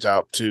to reach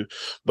out to.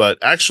 But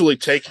actually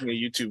taking a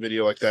YouTube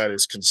video like that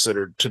is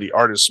considered, to the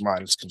artist's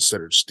mind, it's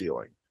considered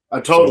stealing.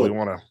 Totally. So we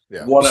want to,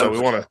 so we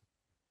want to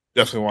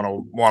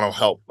definitely want to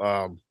help,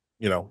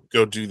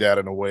 go do that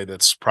in a way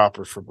that's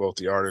proper for both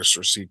the artist,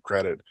 receive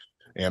credit,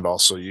 and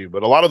also you.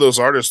 But a lot of those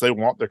artists, they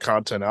want their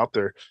content out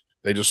there.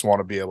 They just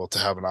want to be able to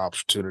have an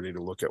opportunity to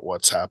look at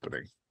what's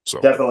happening. So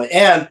definitely.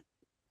 And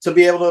to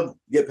be able to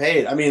get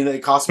paid. I mean,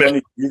 it costs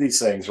money to do these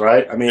things,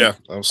 right? I mean,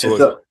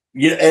 absolutely.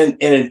 And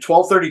in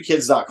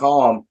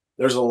 1230kids.com,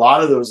 there's a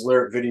lot of those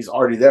lyric videos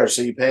already there.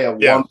 So you pay a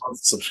 1 month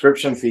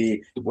subscription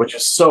fee, which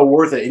is so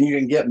worth it. And you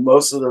can get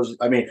most of those.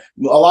 I mean,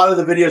 a lot of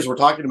the videos we're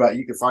talking about,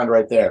 you can find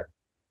right there.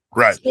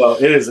 Right.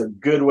 So it is a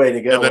good way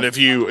to go. And then if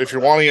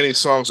you're wanting any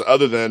songs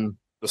other than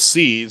the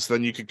Seeds,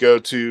 then you could go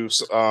to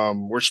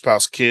Worship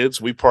House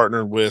Kids. We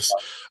partnered with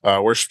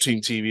Worship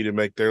Team TV to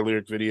make their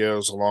lyric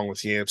videos, along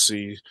with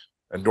Yancey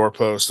and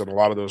Doorpost, and a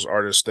lot of those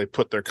artists, they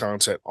put their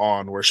content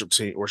on Worship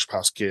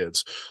House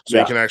Kids. So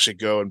you can actually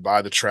go and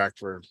buy the track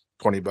for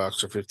 $20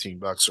 or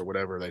 $15 or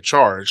whatever they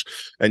charge,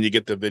 and you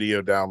get the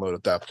video download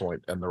at that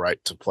point and the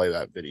right to play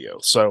that video.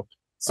 So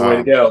it's the way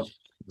to go.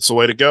 It's the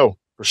way to go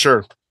for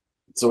sure.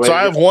 So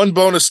I have one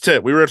bonus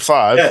tip. We were at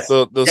 5. Yes.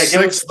 The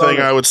sixth thing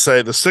I would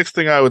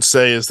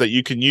say, is that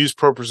you can use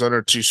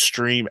ProPresenter to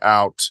stream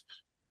out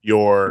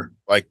your,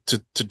 like,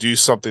 to do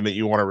something that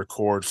you want to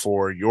record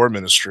for your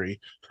ministry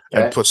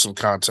and put some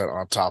content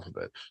on top of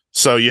it.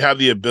 So you have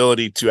the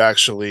ability to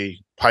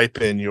actually pipe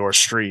in your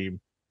stream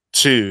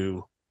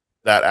to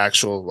that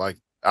actual, like,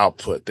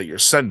 output that you're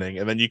sending,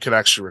 and then you can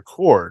actually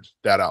record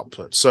that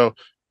output. So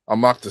I'll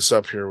mock this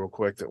up here real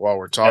quick while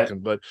we're talking,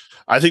 but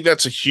I think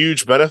that's a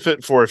huge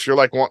benefit for if you're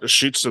like wanting to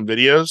shoot some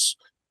videos,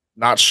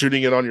 not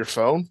shooting it on your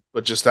phone,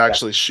 but just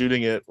actually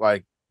shooting it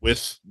like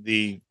with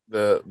the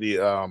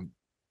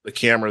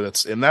camera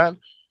that's in that.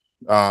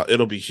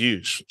 It'll be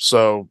huge.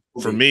 So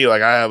for me,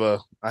 like I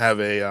have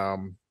a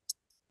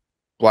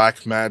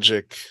Black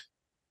Magic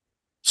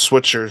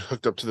switcher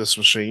hooked up to this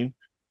machine.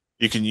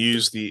 You can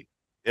use the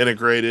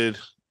integrated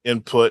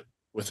input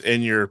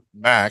within your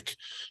Mac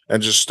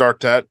and just start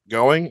that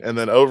going. And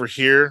then over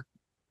here,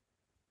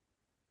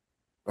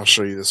 I'll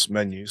show you this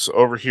menu. So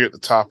over here at the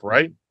top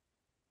right,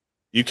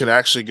 you can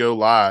actually go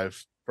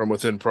live from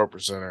within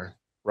ProPresenter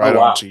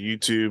onto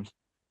YouTube,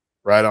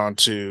 right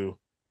onto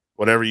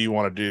whatever you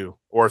want to do.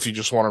 Or if you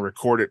just want to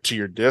record it to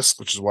your disc,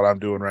 which is what I'm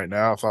doing right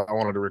now. If I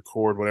wanted to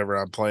record whatever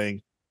I'm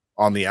playing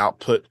on the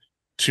output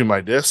to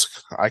my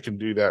disc, I can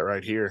do that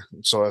right here.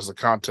 And so as the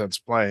content's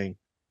playing,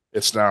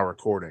 it's now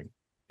recording.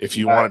 If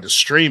you wanted to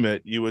stream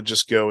it, you would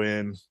just go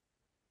in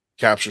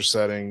capture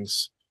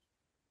settings,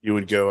 you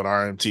would go in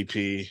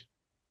RMTP,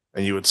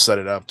 and you would set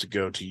it up to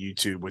go to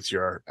YouTube with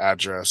your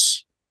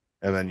address,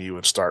 and then you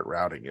would start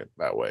routing it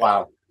that way.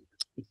 Wow.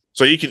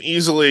 So you can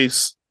easily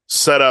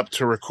set up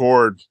to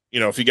record,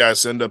 if you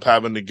guys end up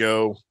having to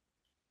go,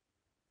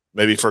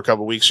 maybe for a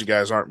couple of weeks, you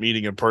guys aren't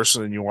meeting in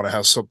person and you want to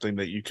have something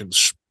that you can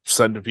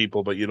send to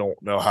people, but you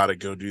don't know how to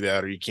go do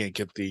that, or you can't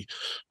get the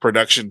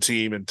production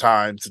team in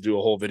time to do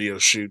a whole video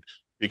shoot.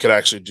 You could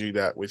actually do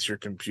that with your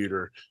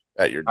computer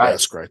at your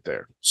desk right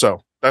there.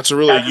 So that's a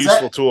really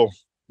useful tool.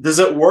 Does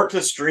it work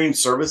to stream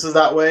services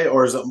that way,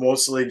 or is it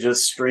mostly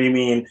just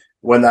streaming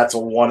when that's a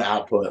one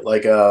output?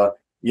 Like, you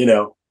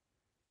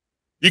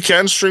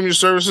can stream your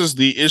services.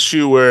 The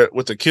issue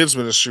with the kids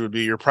ministry would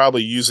be you're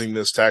probably using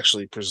this to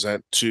actually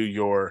present to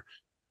your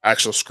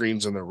actual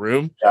screens in the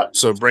room. Yeah.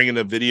 So bringing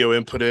a video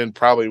input in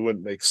probably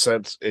wouldn't make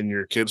sense in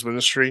your kids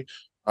ministry.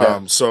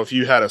 So if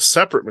you had a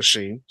separate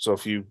machine, so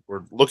if you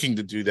were looking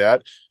to do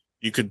that,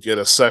 you could get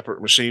a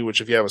separate machine, which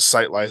if you have a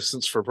site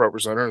license for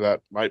ProPresenter, that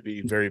might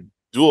be very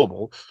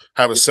doable.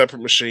 Have a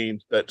separate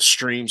machine that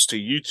streams to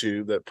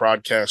YouTube, that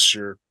broadcasts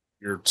your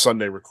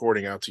Sunday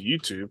recording out to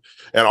YouTube.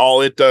 And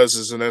all it does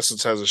is, in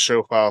essence, has a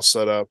show file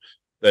set up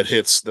that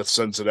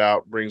sends it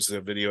out, brings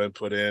the video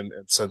input in,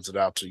 and sends it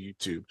out to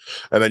YouTube.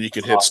 And then you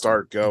can hit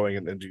start going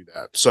and do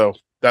that. So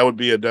that would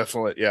be a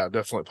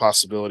definite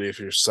possibility if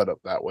you're set up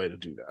that way to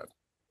do that.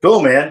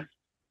 Cool, man.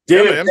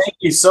 Dude, thank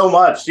you so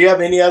much. Do you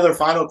have any other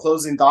final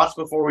closing thoughts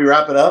before we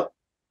wrap it up?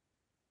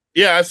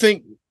 Yeah, I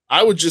think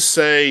I would just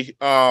say,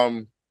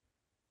 I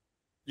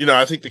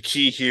think the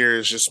key here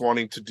is just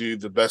wanting to do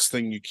the best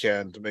thing you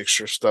can to make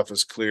sure stuff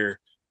is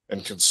clear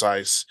and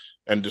concise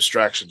and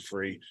distraction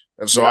free.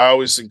 And so I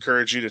always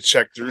encourage you to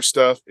check through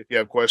stuff. If you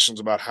have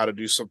questions about how to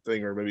do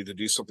something, or maybe to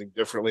do something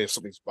differently, if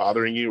something's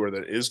bothering you or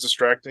that is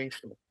distracting,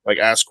 like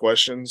ask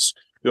questions.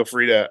 Feel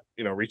free to,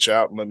 reach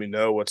out and let me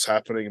know what's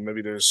happening, and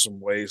maybe there's some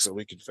ways that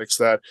we can fix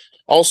that.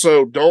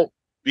 Also, don't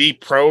be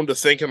prone to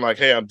thinking like,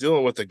 hey, I'm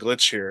dealing with a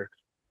glitch here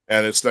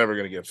and it's never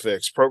going to get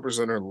fixed.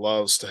 ProPresenter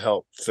loves to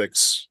help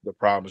fix the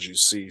problems you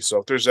see. So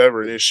if there's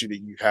ever an issue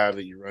that you have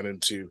that you run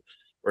into,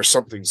 or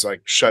something's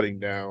like shutting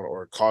down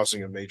or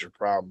causing a major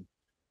problem,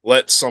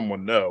 let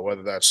someone know,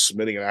 whether that's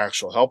submitting an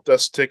actual help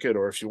desk ticket,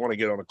 or if you want to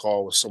get on a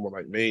call with someone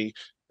like me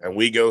and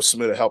we go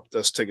submit a help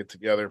desk ticket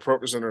together.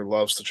 ProPresenter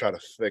loves to try to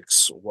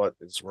fix what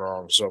is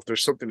wrong. So if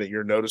there's something that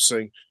you're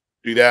noticing,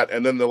 do that.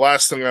 And then the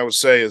last thing I would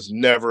say is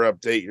never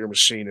update your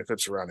machine if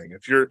it's running.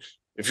 If you're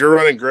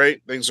running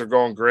great, things are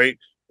going great.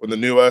 When the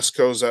new OS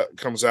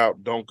comes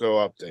out, don't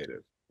go update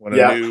it. When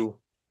a new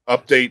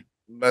update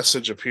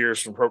message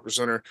appears from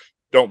ProPresenter,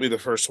 don't be the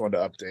first one to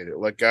update it.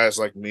 Let guys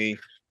like me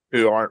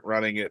who aren't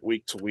running it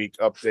week to week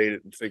update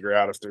it and figure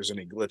out if there's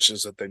any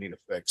glitches that they need to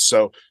fix.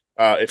 So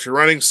if you're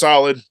running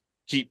solid,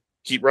 keep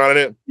running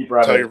it.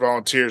 Tell your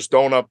volunteers,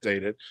 don't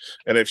update it.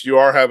 And if you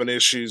are having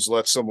issues,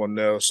 let someone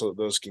know so that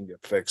those can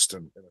get fixed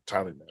in a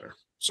timely manner.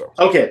 So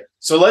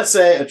let's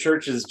say a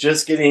church is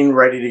just getting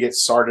ready to get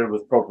started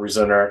with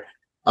ProPresenter.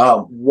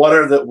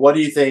 What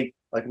do you think?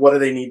 Like, what do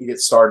they need to get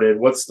started?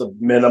 What's the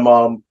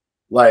minimum?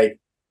 Like,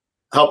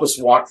 help us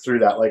walk through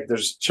that. Like,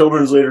 there's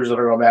children's leaders that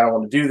are going, man, I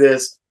want to do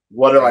this.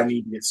 What do I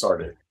need to get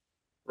started?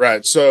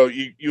 Right. So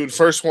you would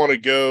first want to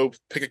go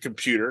pick a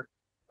computer.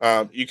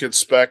 You could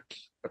spec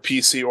a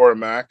PC or a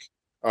Mac,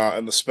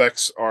 and the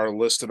specs are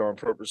listed on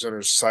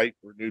ProPresenter's site,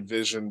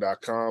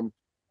 renewedvision.com.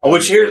 I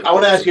want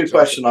to ask you a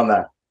question on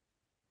that.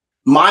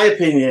 My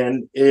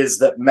opinion is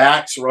that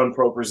Macs run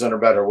ProPresenter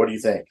better. What do you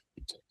think?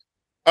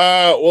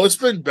 Well, it's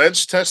been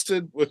bench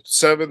tested with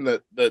 7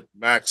 that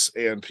Macs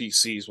and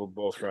PCs will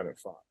both run at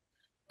 5.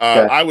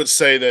 Okay. I would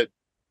say that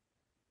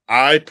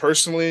I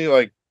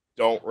personally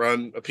don't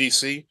run a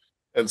PC,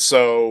 and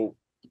so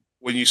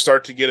when you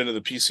start to get into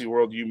the PC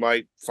world, you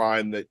might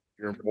find that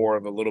you're more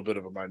of a little bit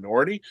of a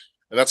minority,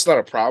 and that's not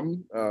a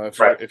problem.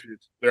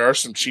 There are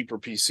some cheaper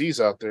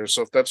PCs out there,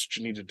 so if that's what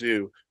you need to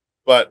do.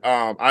 But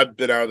I've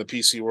been out of the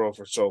PC world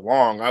for so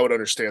long, I would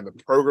understand the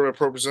program of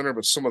ProPresenter,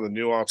 but some of the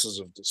nuances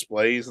of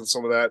displays and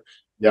some of that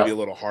would be a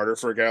little harder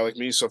for a guy like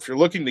me. So if you're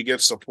looking to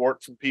get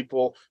support from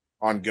people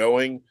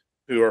ongoing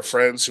who are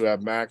friends who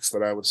have Macs,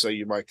 that I would say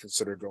you might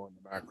consider going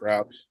the Mac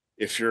route.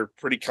 If you're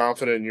pretty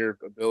confident in your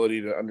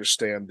ability to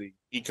understand the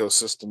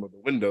ecosystem of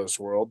the Windows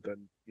world, then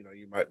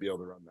you might be able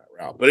to run that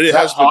route. But it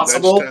has been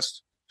bench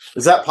tested.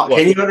 Is that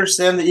can you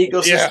understand the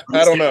ecosystem? Yeah,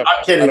 I don't know.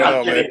 I'm kidding. I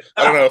don't know, man.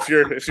 I don't know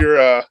if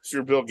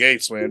you're Bill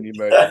Gates, man. You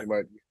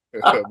might.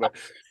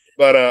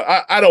 But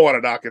I don't want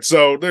to knock it.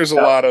 So there's a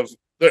lot of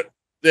it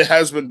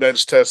has been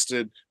bench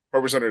tested.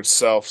 ProPresenter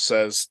itself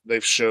says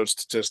they've showed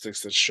statistics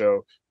that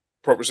show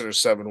ProPresenter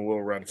 7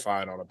 will run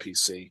fine on a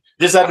PC.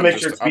 Just have to make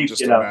sure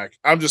it's Mac.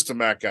 I'm just a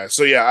Mac guy.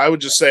 So yeah, I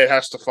would just say it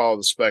has to follow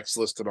the specs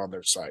listed on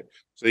their site.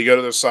 So you go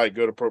to their site,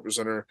 go to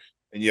ProPresenter,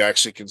 and you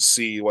actually can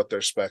see what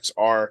their specs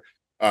are.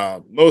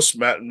 Most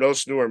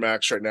newer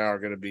Macs right now are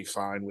going to be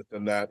fine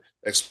within that,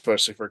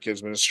 especially for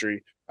kids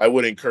ministry. I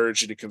would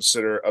encourage you to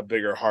consider a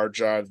bigger hard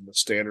drive than the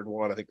standard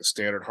one. I think the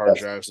standard hard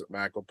drives that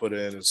Mac will put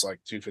in is like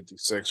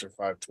 256 or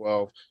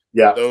 512.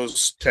 Yeah,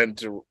 those tend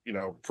to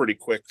pretty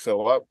quick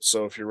fill up.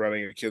 So if you're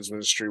running a kids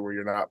ministry where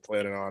you're not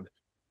planning on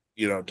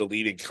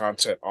deleting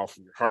content off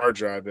of your hard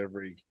drive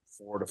every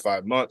 4 to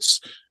 5 months,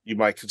 you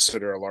might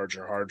consider a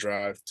larger hard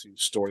drive to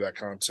store that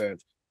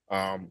content.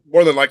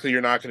 More than likely,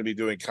 you're not going to be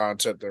doing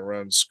content that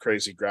runs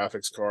crazy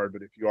graphics card,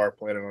 but if you are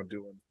planning on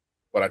doing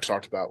what I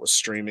talked about with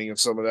streaming and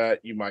some of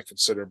that, you might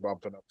consider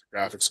bumping up the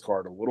graphics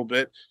card a little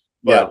bit.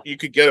 But you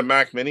could get a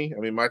Mac Mini. I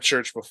mean, my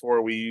church,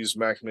 before we used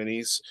Mac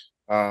Minis,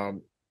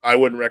 I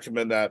wouldn't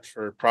recommend that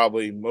for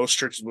probably most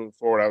churches moving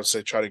forward. I would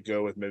say try to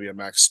go with maybe a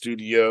Mac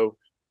Studio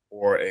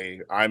or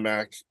a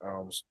iMac,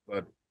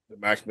 but the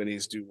Mac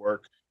Minis do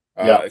work.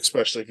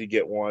 Especially if you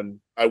get one.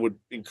 I would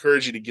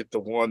encourage you to get the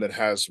one that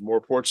has more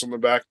ports on the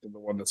back than the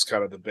one that's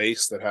kind of the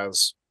base that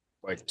has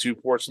like 2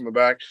 ports on the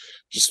back.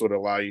 Just would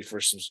allow you for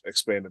some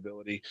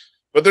expandability.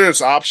 But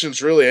there's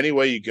options really any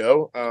way you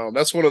go.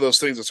 That's one of those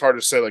things that's hard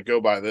to say, like,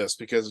 go buy this,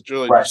 because it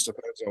really just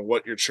depends on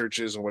what your church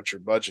is and what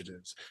your budget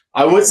is.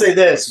 I would say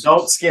this,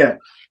 don't skim.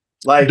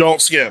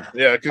 Don't skim.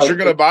 Yeah, because you're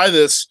going to buy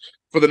this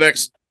for the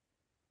next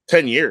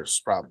 10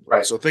 years probably.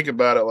 Right. So think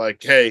about it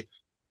like, hey,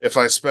 if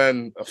I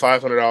spend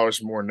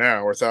 $500 more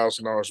now or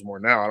 $1,000 more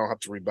now, I don't have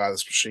to rebuy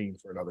this machine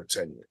for another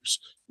 10 years.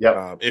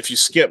 If you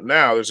skip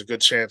now, there's a good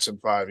chance in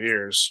 5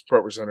 years,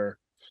 ProPresenter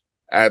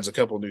adds a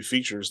couple new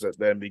features that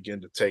then begin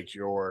to take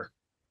your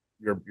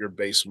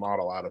base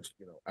model out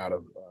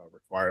of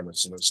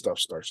requirements, and then stuff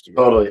starts to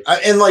go. Totally.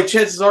 And like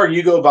chances are,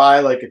 you go buy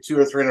like a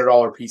 $200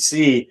 or $300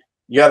 PC,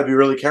 you got to be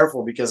really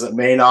careful because it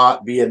may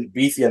not be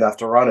beefy enough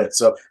to run it.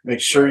 So make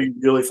sure you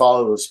really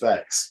follow those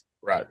specs.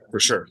 Right, for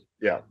sure.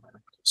 Yeah.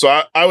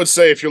 So I would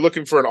say if you're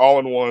looking for an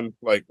all-in-one,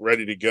 like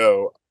ready to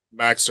go,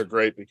 Macs are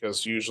great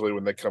because usually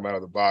when they come out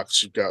of the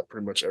box, you've got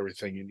pretty much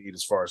everything you need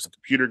as far as the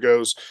computer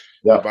goes.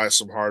 You buy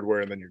some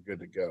hardware and then you're good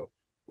to go.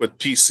 With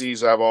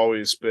PCs, I've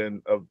always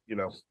been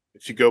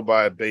if you go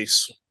buy a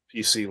base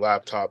PC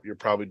laptop, you're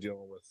probably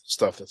dealing with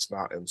stuff that's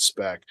not in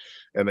spec,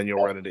 and then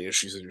you'll run into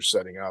issues as you're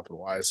setting up. And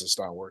why is this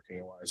not working?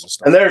 And why is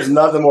this not? And there's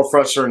nothing more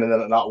frustrating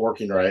than it not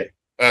working right.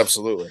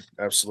 Absolutely.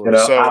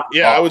 So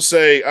I would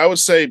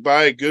say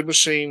buy a good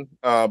machine,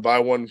 buy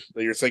one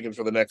that you're thinking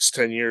for the next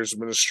 10 years of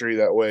ministry.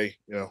 That way,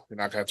 you're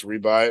not gonna have to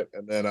rebuy it.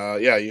 And then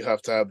you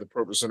have to have the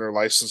ProPresenter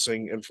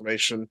licensing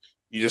information.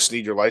 You just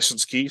need your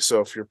license key.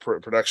 So if your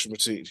production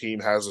team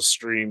has a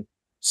stream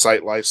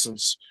site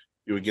license,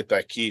 you would get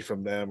that key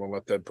from them and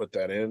let them put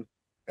that in.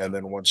 And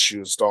then once you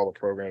install the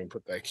program and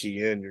put that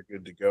key in, you're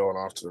good to go and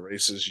off to the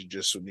races. You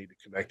just would need to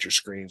connect your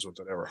screens with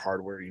whatever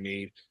hardware you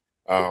need.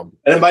 And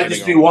it might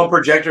just be one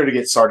projector to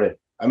get started.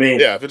 I mean,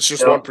 if it's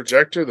just one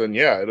projector, then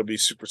it'll be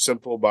super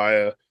simple. Buy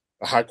a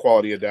high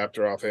quality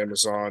adapter off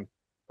Amazon,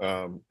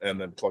 and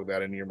then plug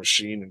that into your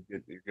machine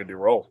and you're good to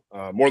roll.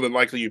 More than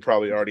likely, you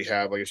probably already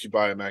have, like if you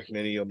buy a Mac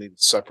Mini, you'll need a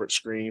separate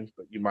screen,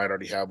 but you might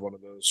already have one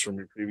of those from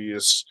your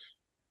previous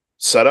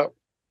setup.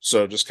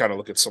 So just kind of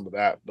look at some of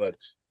that. But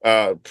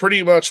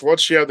pretty much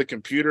once you have the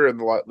computer and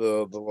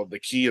the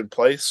key in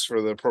place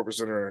for the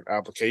ProPresenter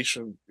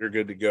application, you're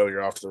good to go.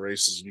 You're off to the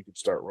races and you can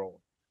start rolling.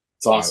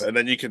 It's awesome. And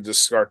then you can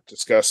just start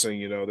discussing,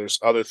 there's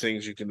other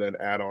things you can then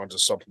add on to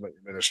supplement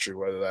your ministry,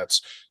 whether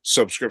that's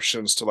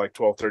subscriptions to like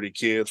 1230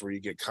 Kids where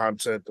you get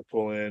content to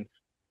pull in,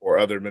 or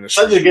other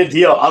ministries. That's a good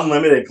deal.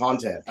 Unlimited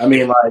content. I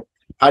mean, like,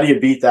 how do you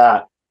beat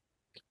that?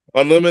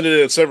 Unlimited,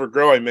 it's ever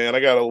growing, man. I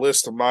got a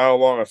list a mile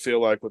long, I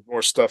feel like, with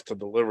more stuff to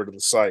deliver to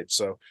the site.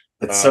 So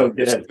it's so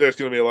good. There's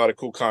going to be a lot of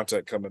cool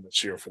content coming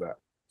this year for that.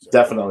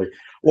 Definitely.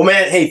 Well,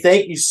 man, hey,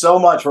 thank you so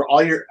much for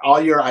all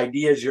your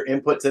ideas, your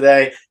input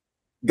today.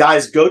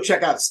 Guys, go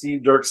check out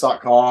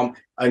stevedirks.com.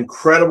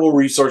 Incredible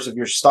resource. If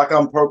you're stuck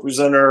on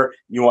ProPresenter,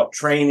 you want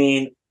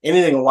training,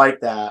 anything like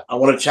that, I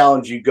want to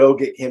challenge you. Go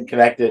get him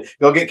connected.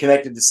 Go get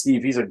connected to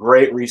Steve. He's a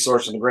great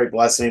resource and a great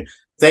blessing.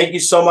 Thank you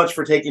so much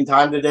for taking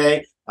time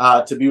today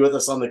to be with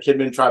us on the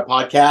Kidmin Tribe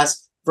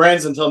podcast.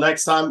 Friends, until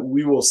next time,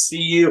 we will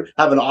see you.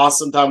 Have an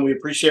awesome time. We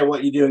appreciate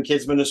what you do in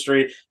kids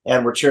ministry,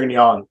 and we're cheering you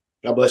on.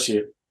 God bless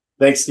you.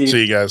 Thanks, Steve.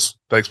 See you guys.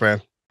 Thanks,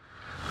 man.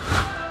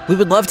 We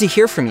would love to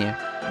hear from you.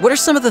 What are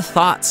some of the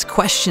thoughts,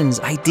 questions,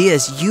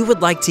 ideas you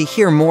would like to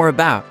hear more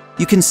about?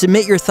 You can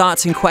submit your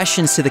thoughts and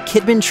questions to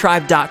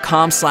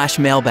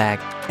thekidmintribe.com/mailbag.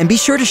 And be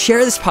sure to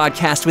share this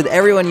podcast with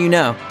everyone you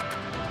know.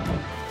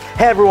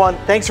 Hey everyone,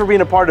 thanks for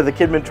being a part of the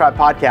Kidmin Tribe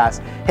podcast.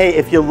 Hey,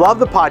 if you love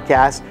the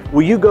podcast,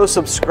 will you go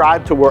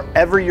subscribe to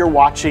wherever you're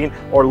watching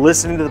or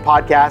listening to the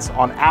podcast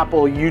on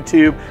Apple,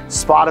 YouTube,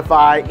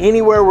 Spotify,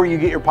 anywhere where you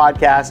get your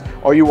podcast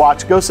or you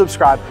watch, go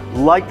subscribe,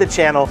 like the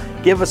channel,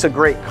 give us a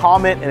great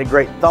comment and a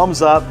great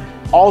thumbs up.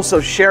 Also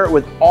share it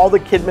with all the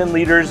Kidmin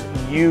leaders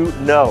you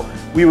know.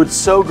 We would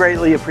so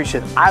greatly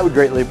appreciate it. I would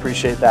greatly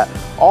appreciate that.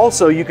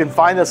 Also, you can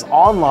find us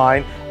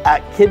online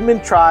at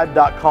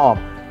kidmintribe.com.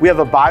 We have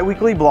a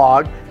bi-weekly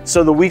blog.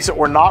 So the weeks that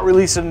we're not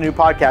releasing a new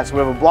podcast, we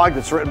have a blog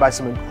that's written by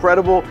some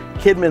incredible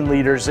Kidmin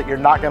leaders that you're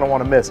not going to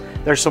want to miss.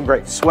 There's some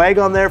great swag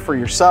on there for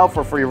yourself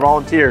or for your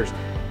volunteers.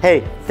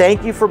 Hey,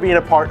 thank you for being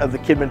a part of the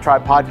Kidmin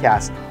Tribe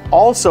podcast.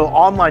 Also,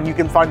 online, you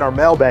can find our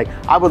mailbag.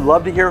 I would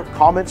love to hear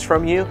comments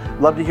from you,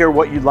 love to hear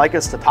what you'd like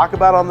us to talk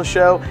about on the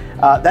show.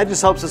 That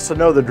just helps us to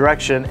know the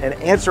direction and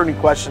answer any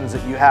questions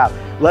that you have.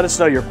 Let us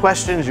know your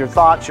questions, your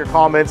thoughts, your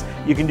comments.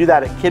 You can do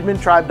that at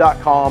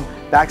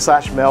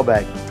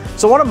kidmintribe.com/mailbag.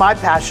 So one of my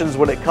passions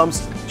when it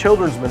comes to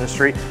children's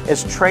ministry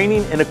is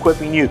training and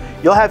equipping youth.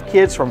 You'll have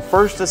kids from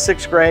 1st to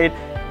 6th grade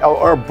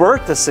or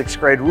birth to 6th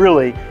grade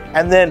really,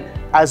 and then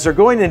as they're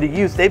going into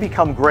youth, they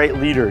become great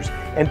leaders.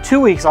 In 2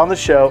 weeks on the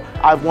show,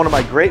 I have one of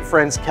my great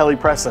friends, Kelly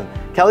Preston.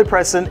 Kelly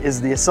Preston is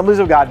the Assemblies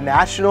of God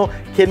National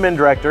Kidmin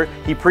Director.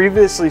 He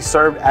previously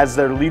served as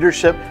their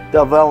Leadership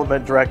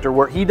Development Director,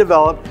 where he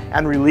developed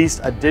and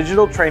released a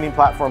digital training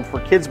platform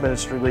for kids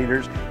ministry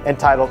leaders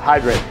entitled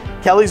Hydrate.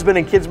 Kelly's been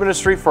in kids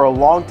ministry for a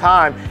long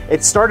time.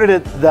 It started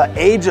at the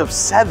age of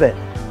 7.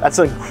 That's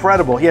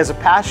incredible. He has a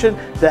passion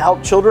to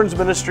help children's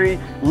ministry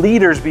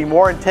leaders be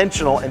more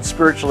intentional and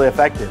spiritually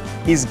effective.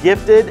 He's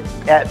gifted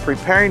at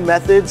preparing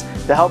methods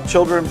to help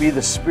children be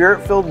the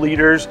spirit-filled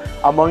leaders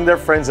among their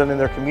friends and in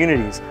their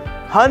communities.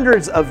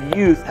 Hundreds of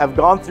youth have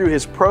gone through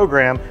his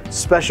program,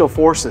 Special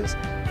Forces,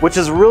 which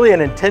is really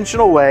an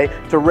intentional way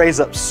to raise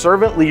up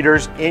servant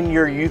leaders in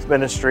your youth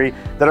ministry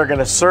that are going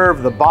to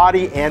serve the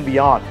body and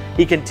beyond.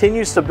 He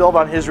continues to build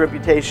on his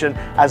reputation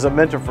as a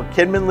mentor for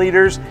Kidmin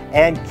leaders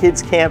and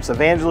kids camps,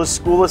 evangelists,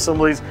 school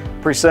assemblies,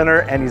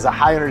 presenter, and he's a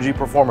high energy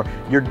performer.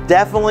 You're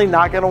definitely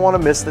not going to want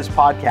to miss this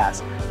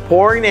podcast.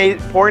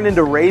 Pouring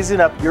into raising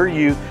up your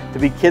youth to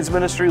be kids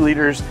ministry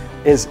leaders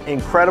is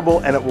incredible,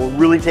 and it will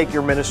really take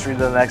your ministry to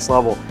the next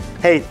level.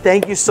 Hey,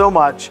 thank you so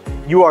much.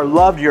 You are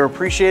loved, you're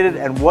appreciated,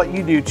 and what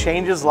you do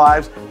changes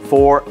lives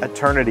for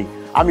eternity.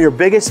 I'm your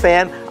biggest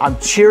fan. I'm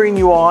cheering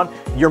you on.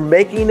 You're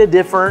making a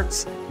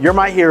difference. You're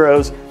my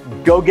heroes.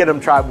 Go get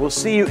them, Tribe. We'll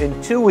see you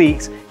in 2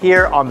 weeks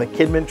here on the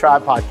Kidmin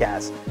Tribe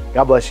podcast.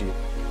 God bless you.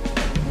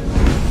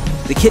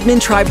 The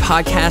Kidmin Tribe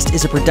podcast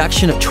is a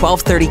production of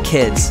 1230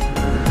 Kids.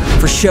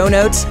 For show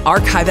notes,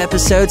 archive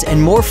episodes,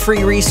 and more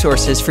free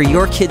resources for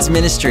your kids'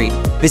 ministry,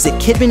 visit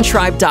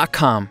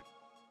kidmintribe.com.